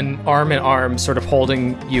Alvin, arm in arm, sort of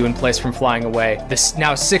holding you in place from flying away. This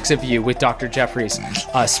now 6 of you with Dr. Jeffries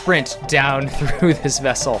sprint down through this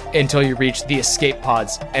vessel until you reach the escape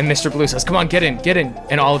pods. And Mr. Blue says, come on, get in.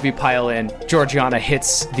 And all of you pile in. Georgiana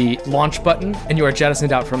hits the launch button and you are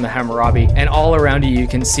jettisoned out from the Hammurabi. And all around you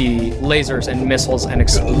can see lasers and missiles and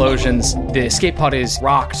explosions. The escape pod is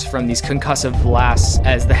rocked from these concussive blasts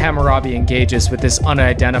as the Hammurabi engages with this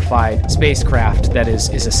unidentified spacecraft that is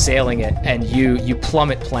assailing it, and you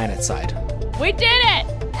plummet planetside. We did it!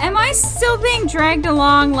 Am I still being dragged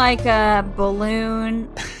along like a balloon?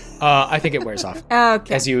 I think it wears off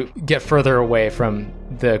Okay. as you get further away from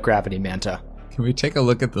the gravity manta. Can we take a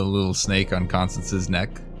look at the little snake on Constance's neck?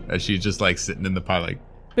 As she's just like sitting in the pod like,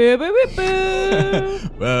 Boo, boo, boo, boo.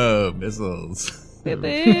 whoa, missiles. Boo,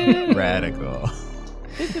 boo. Radical.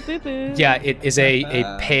 Boo, boo, boo, boo. Yeah, it is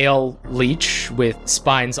a pale leech with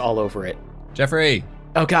spines all over it. Jeffrey.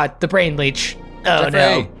 Oh god, the brain leech. Oh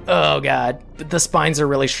Jeffrey. no. Oh god. The spines are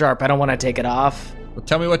really sharp. I don't want to take it off. Well,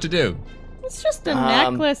 tell me what to do. It's just a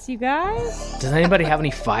necklace, you guys. Does anybody have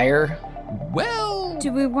any fire? Well,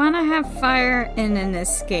 Do we want to have fire in an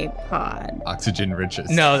escape pod? oxygen riches.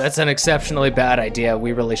 No, that's an exceptionally bad idea.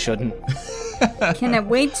 We really shouldn't. Can it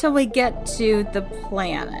wait till we get to the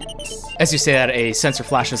planet? As you say that, a sensor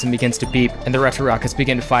flashes and begins to beep, and the retro rockets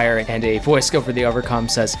begin to fire, and a voice over the overcom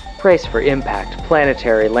says, brace for impact,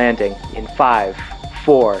 planetary landing in 5,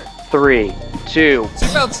 4, 3, 2.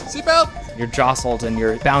 Seatbelts. You're jostled and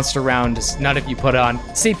you're bounced around as none of you put on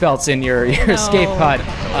seatbelts in your escape pod,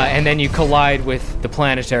 and then you collide with the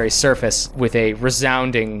planetary surface with a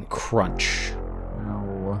resounding crunch.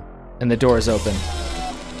 Ow. And the doors open.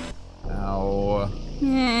 Ow.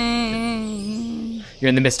 You're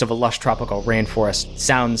in the midst of a lush tropical rainforest.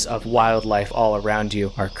 Sounds of wildlife all around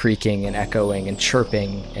you are creaking and echoing and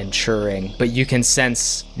chirping and churring, but you can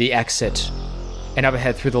sense the exit. And up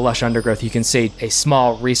ahead through the lush undergrowth, you can see a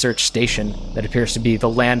small research station that appears to be the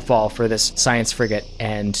landfall for this science frigate.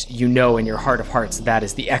 And you know in your heart of hearts that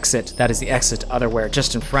is the exit. That is the exit otherwhere,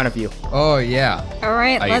 just in front of you. Oh, yeah. All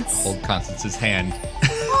right, I let's hold Constance's hand.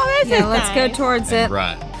 Oh, this is let's go nice. towards it.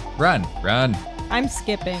 Run. I'm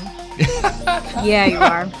skipping. Yeah, you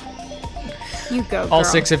are. You go, girl. All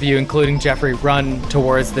 6 of you, including Jeffrey, run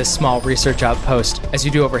towards this small research outpost. As you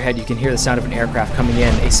do overhead, you can hear the sound of an aircraft coming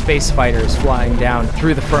in. A space fighter is flying down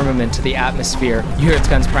through the firmament to the atmosphere. You hear its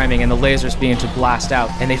guns priming and the lasers begin to blast out.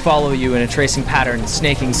 And they follow you in a tracing pattern,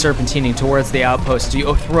 snaking, serpentining towards the outpost.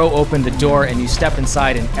 You throw open the door and you step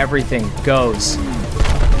inside and everything goes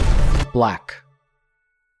black.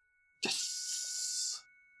 Yes.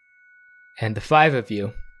 And the 5 of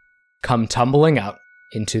you come tumbling out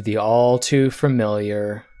into the all too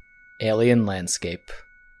familiar alien landscape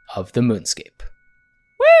of the moonscape.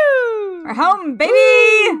 Woo! We're home,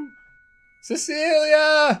 baby!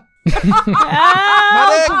 Cecilia!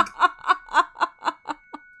 Ah! Medic!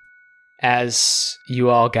 As you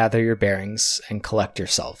all gather your bearings and collect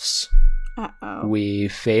yourselves, Uh-oh. we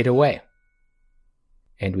fade away.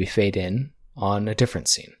 And we fade in on a different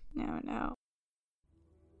scene. No.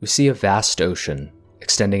 We see a vast ocean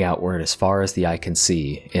extending outward as far as the eye can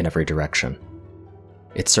see in every direction.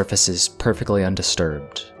 Its surface is perfectly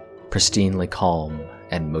undisturbed, pristinely calm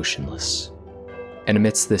and motionless. And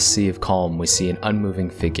amidst this sea of calm, we see an unmoving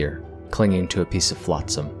figure clinging to a piece of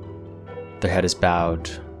flotsam. Their head is bowed,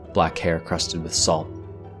 black hair crusted with salt.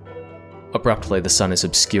 Abruptly, the sun is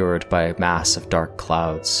obscured by a mass of dark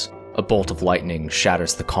clouds. A bolt of lightning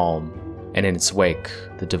shatters the calm, and in its wake,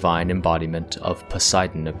 the divine embodiment of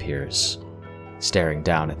Poseidon appears, staring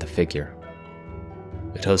down at the figure.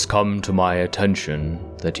 It has come to my attention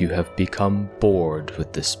that you have become bored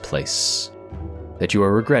with this place, that you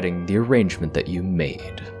are regretting the arrangement that you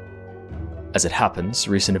made. As it happens,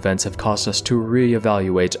 recent events have caused us to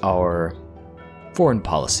reevaluate our foreign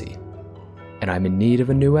policy, and I'm in need of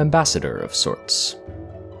a new ambassador of sorts.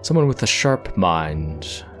 Someone with a sharp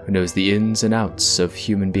mind who knows the ins and outs of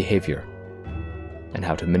human behavior and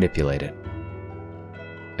how to manipulate it.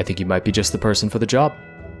 I think you might be just the person for the job.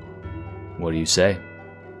 What do you say?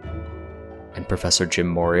 And Professor Jim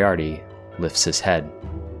Moriarty lifts his head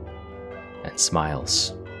and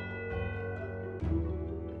smiles.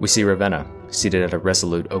 We see Ravenna seated at a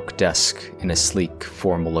resolute oak desk in a sleek,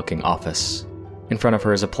 formal-looking office. In front of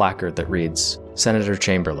her is a placard that reads, Senator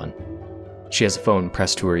Chamberlain. She has a phone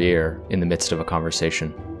pressed to her ear in the midst of a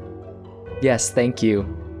conversation. Yes, thank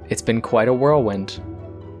you. It's been quite a whirlwind.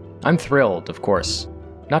 I'm thrilled, of course.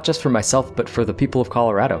 Not just for myself, but for the people of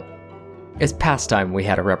Colorado. It's past time we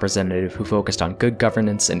had a representative who focused on good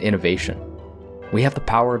governance and innovation. We have the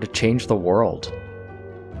power to change the world.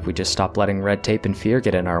 if we just stop letting red tape and fear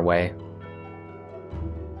get in our way.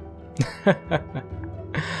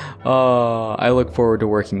 Oh, I look forward to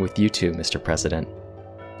working with you too, Mr. President.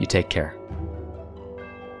 You take care.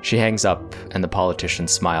 She hangs up, and the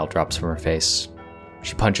politician's smile drops from her face.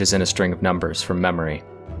 She punches in a string of numbers from memory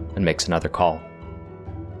and makes another call.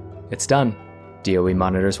 It's done. DOE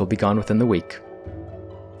monitors will be gone within the week.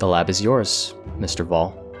 The lab is yours, Mr.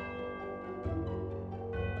 Vol.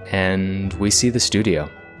 And we see the studio.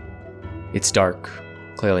 It's dark,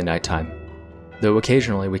 clearly nighttime, though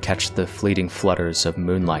occasionally we catch the fleeting flutters of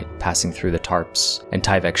moonlight passing through the tarps and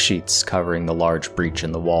Tyvek sheets covering the large breach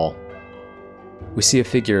in the wall. We see a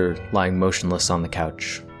figure lying motionless on the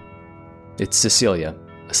couch. It's Cecilia,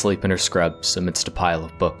 asleep in her scrubs amidst a pile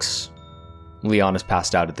of books. Leon is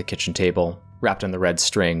passed out at the kitchen table, wrapped in the red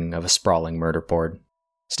string of a sprawling murder board.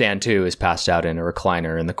 Stan, too, is passed out in a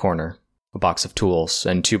recliner in the corner, a box of tools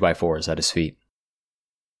and 2x4s at his feet.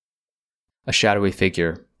 A shadowy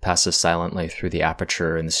figure passes silently through the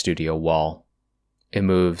aperture in the studio wall. It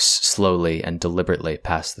moves slowly and deliberately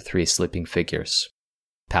past the 3 sleeping figures,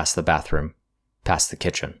 past the bathroom, past the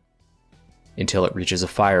kitchen, until it reaches a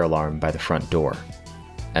fire alarm by the front door,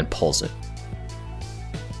 and pulls it.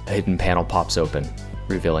 A hidden panel pops open,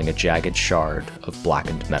 revealing a jagged shard of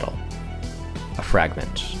blackened metal, a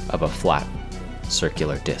fragment of a flat,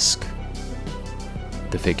 circular disc.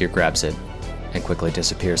 The figure grabs it and quickly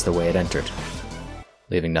disappears the way it entered,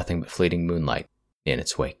 leaving nothing but fleeting moonlight in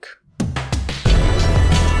its wake.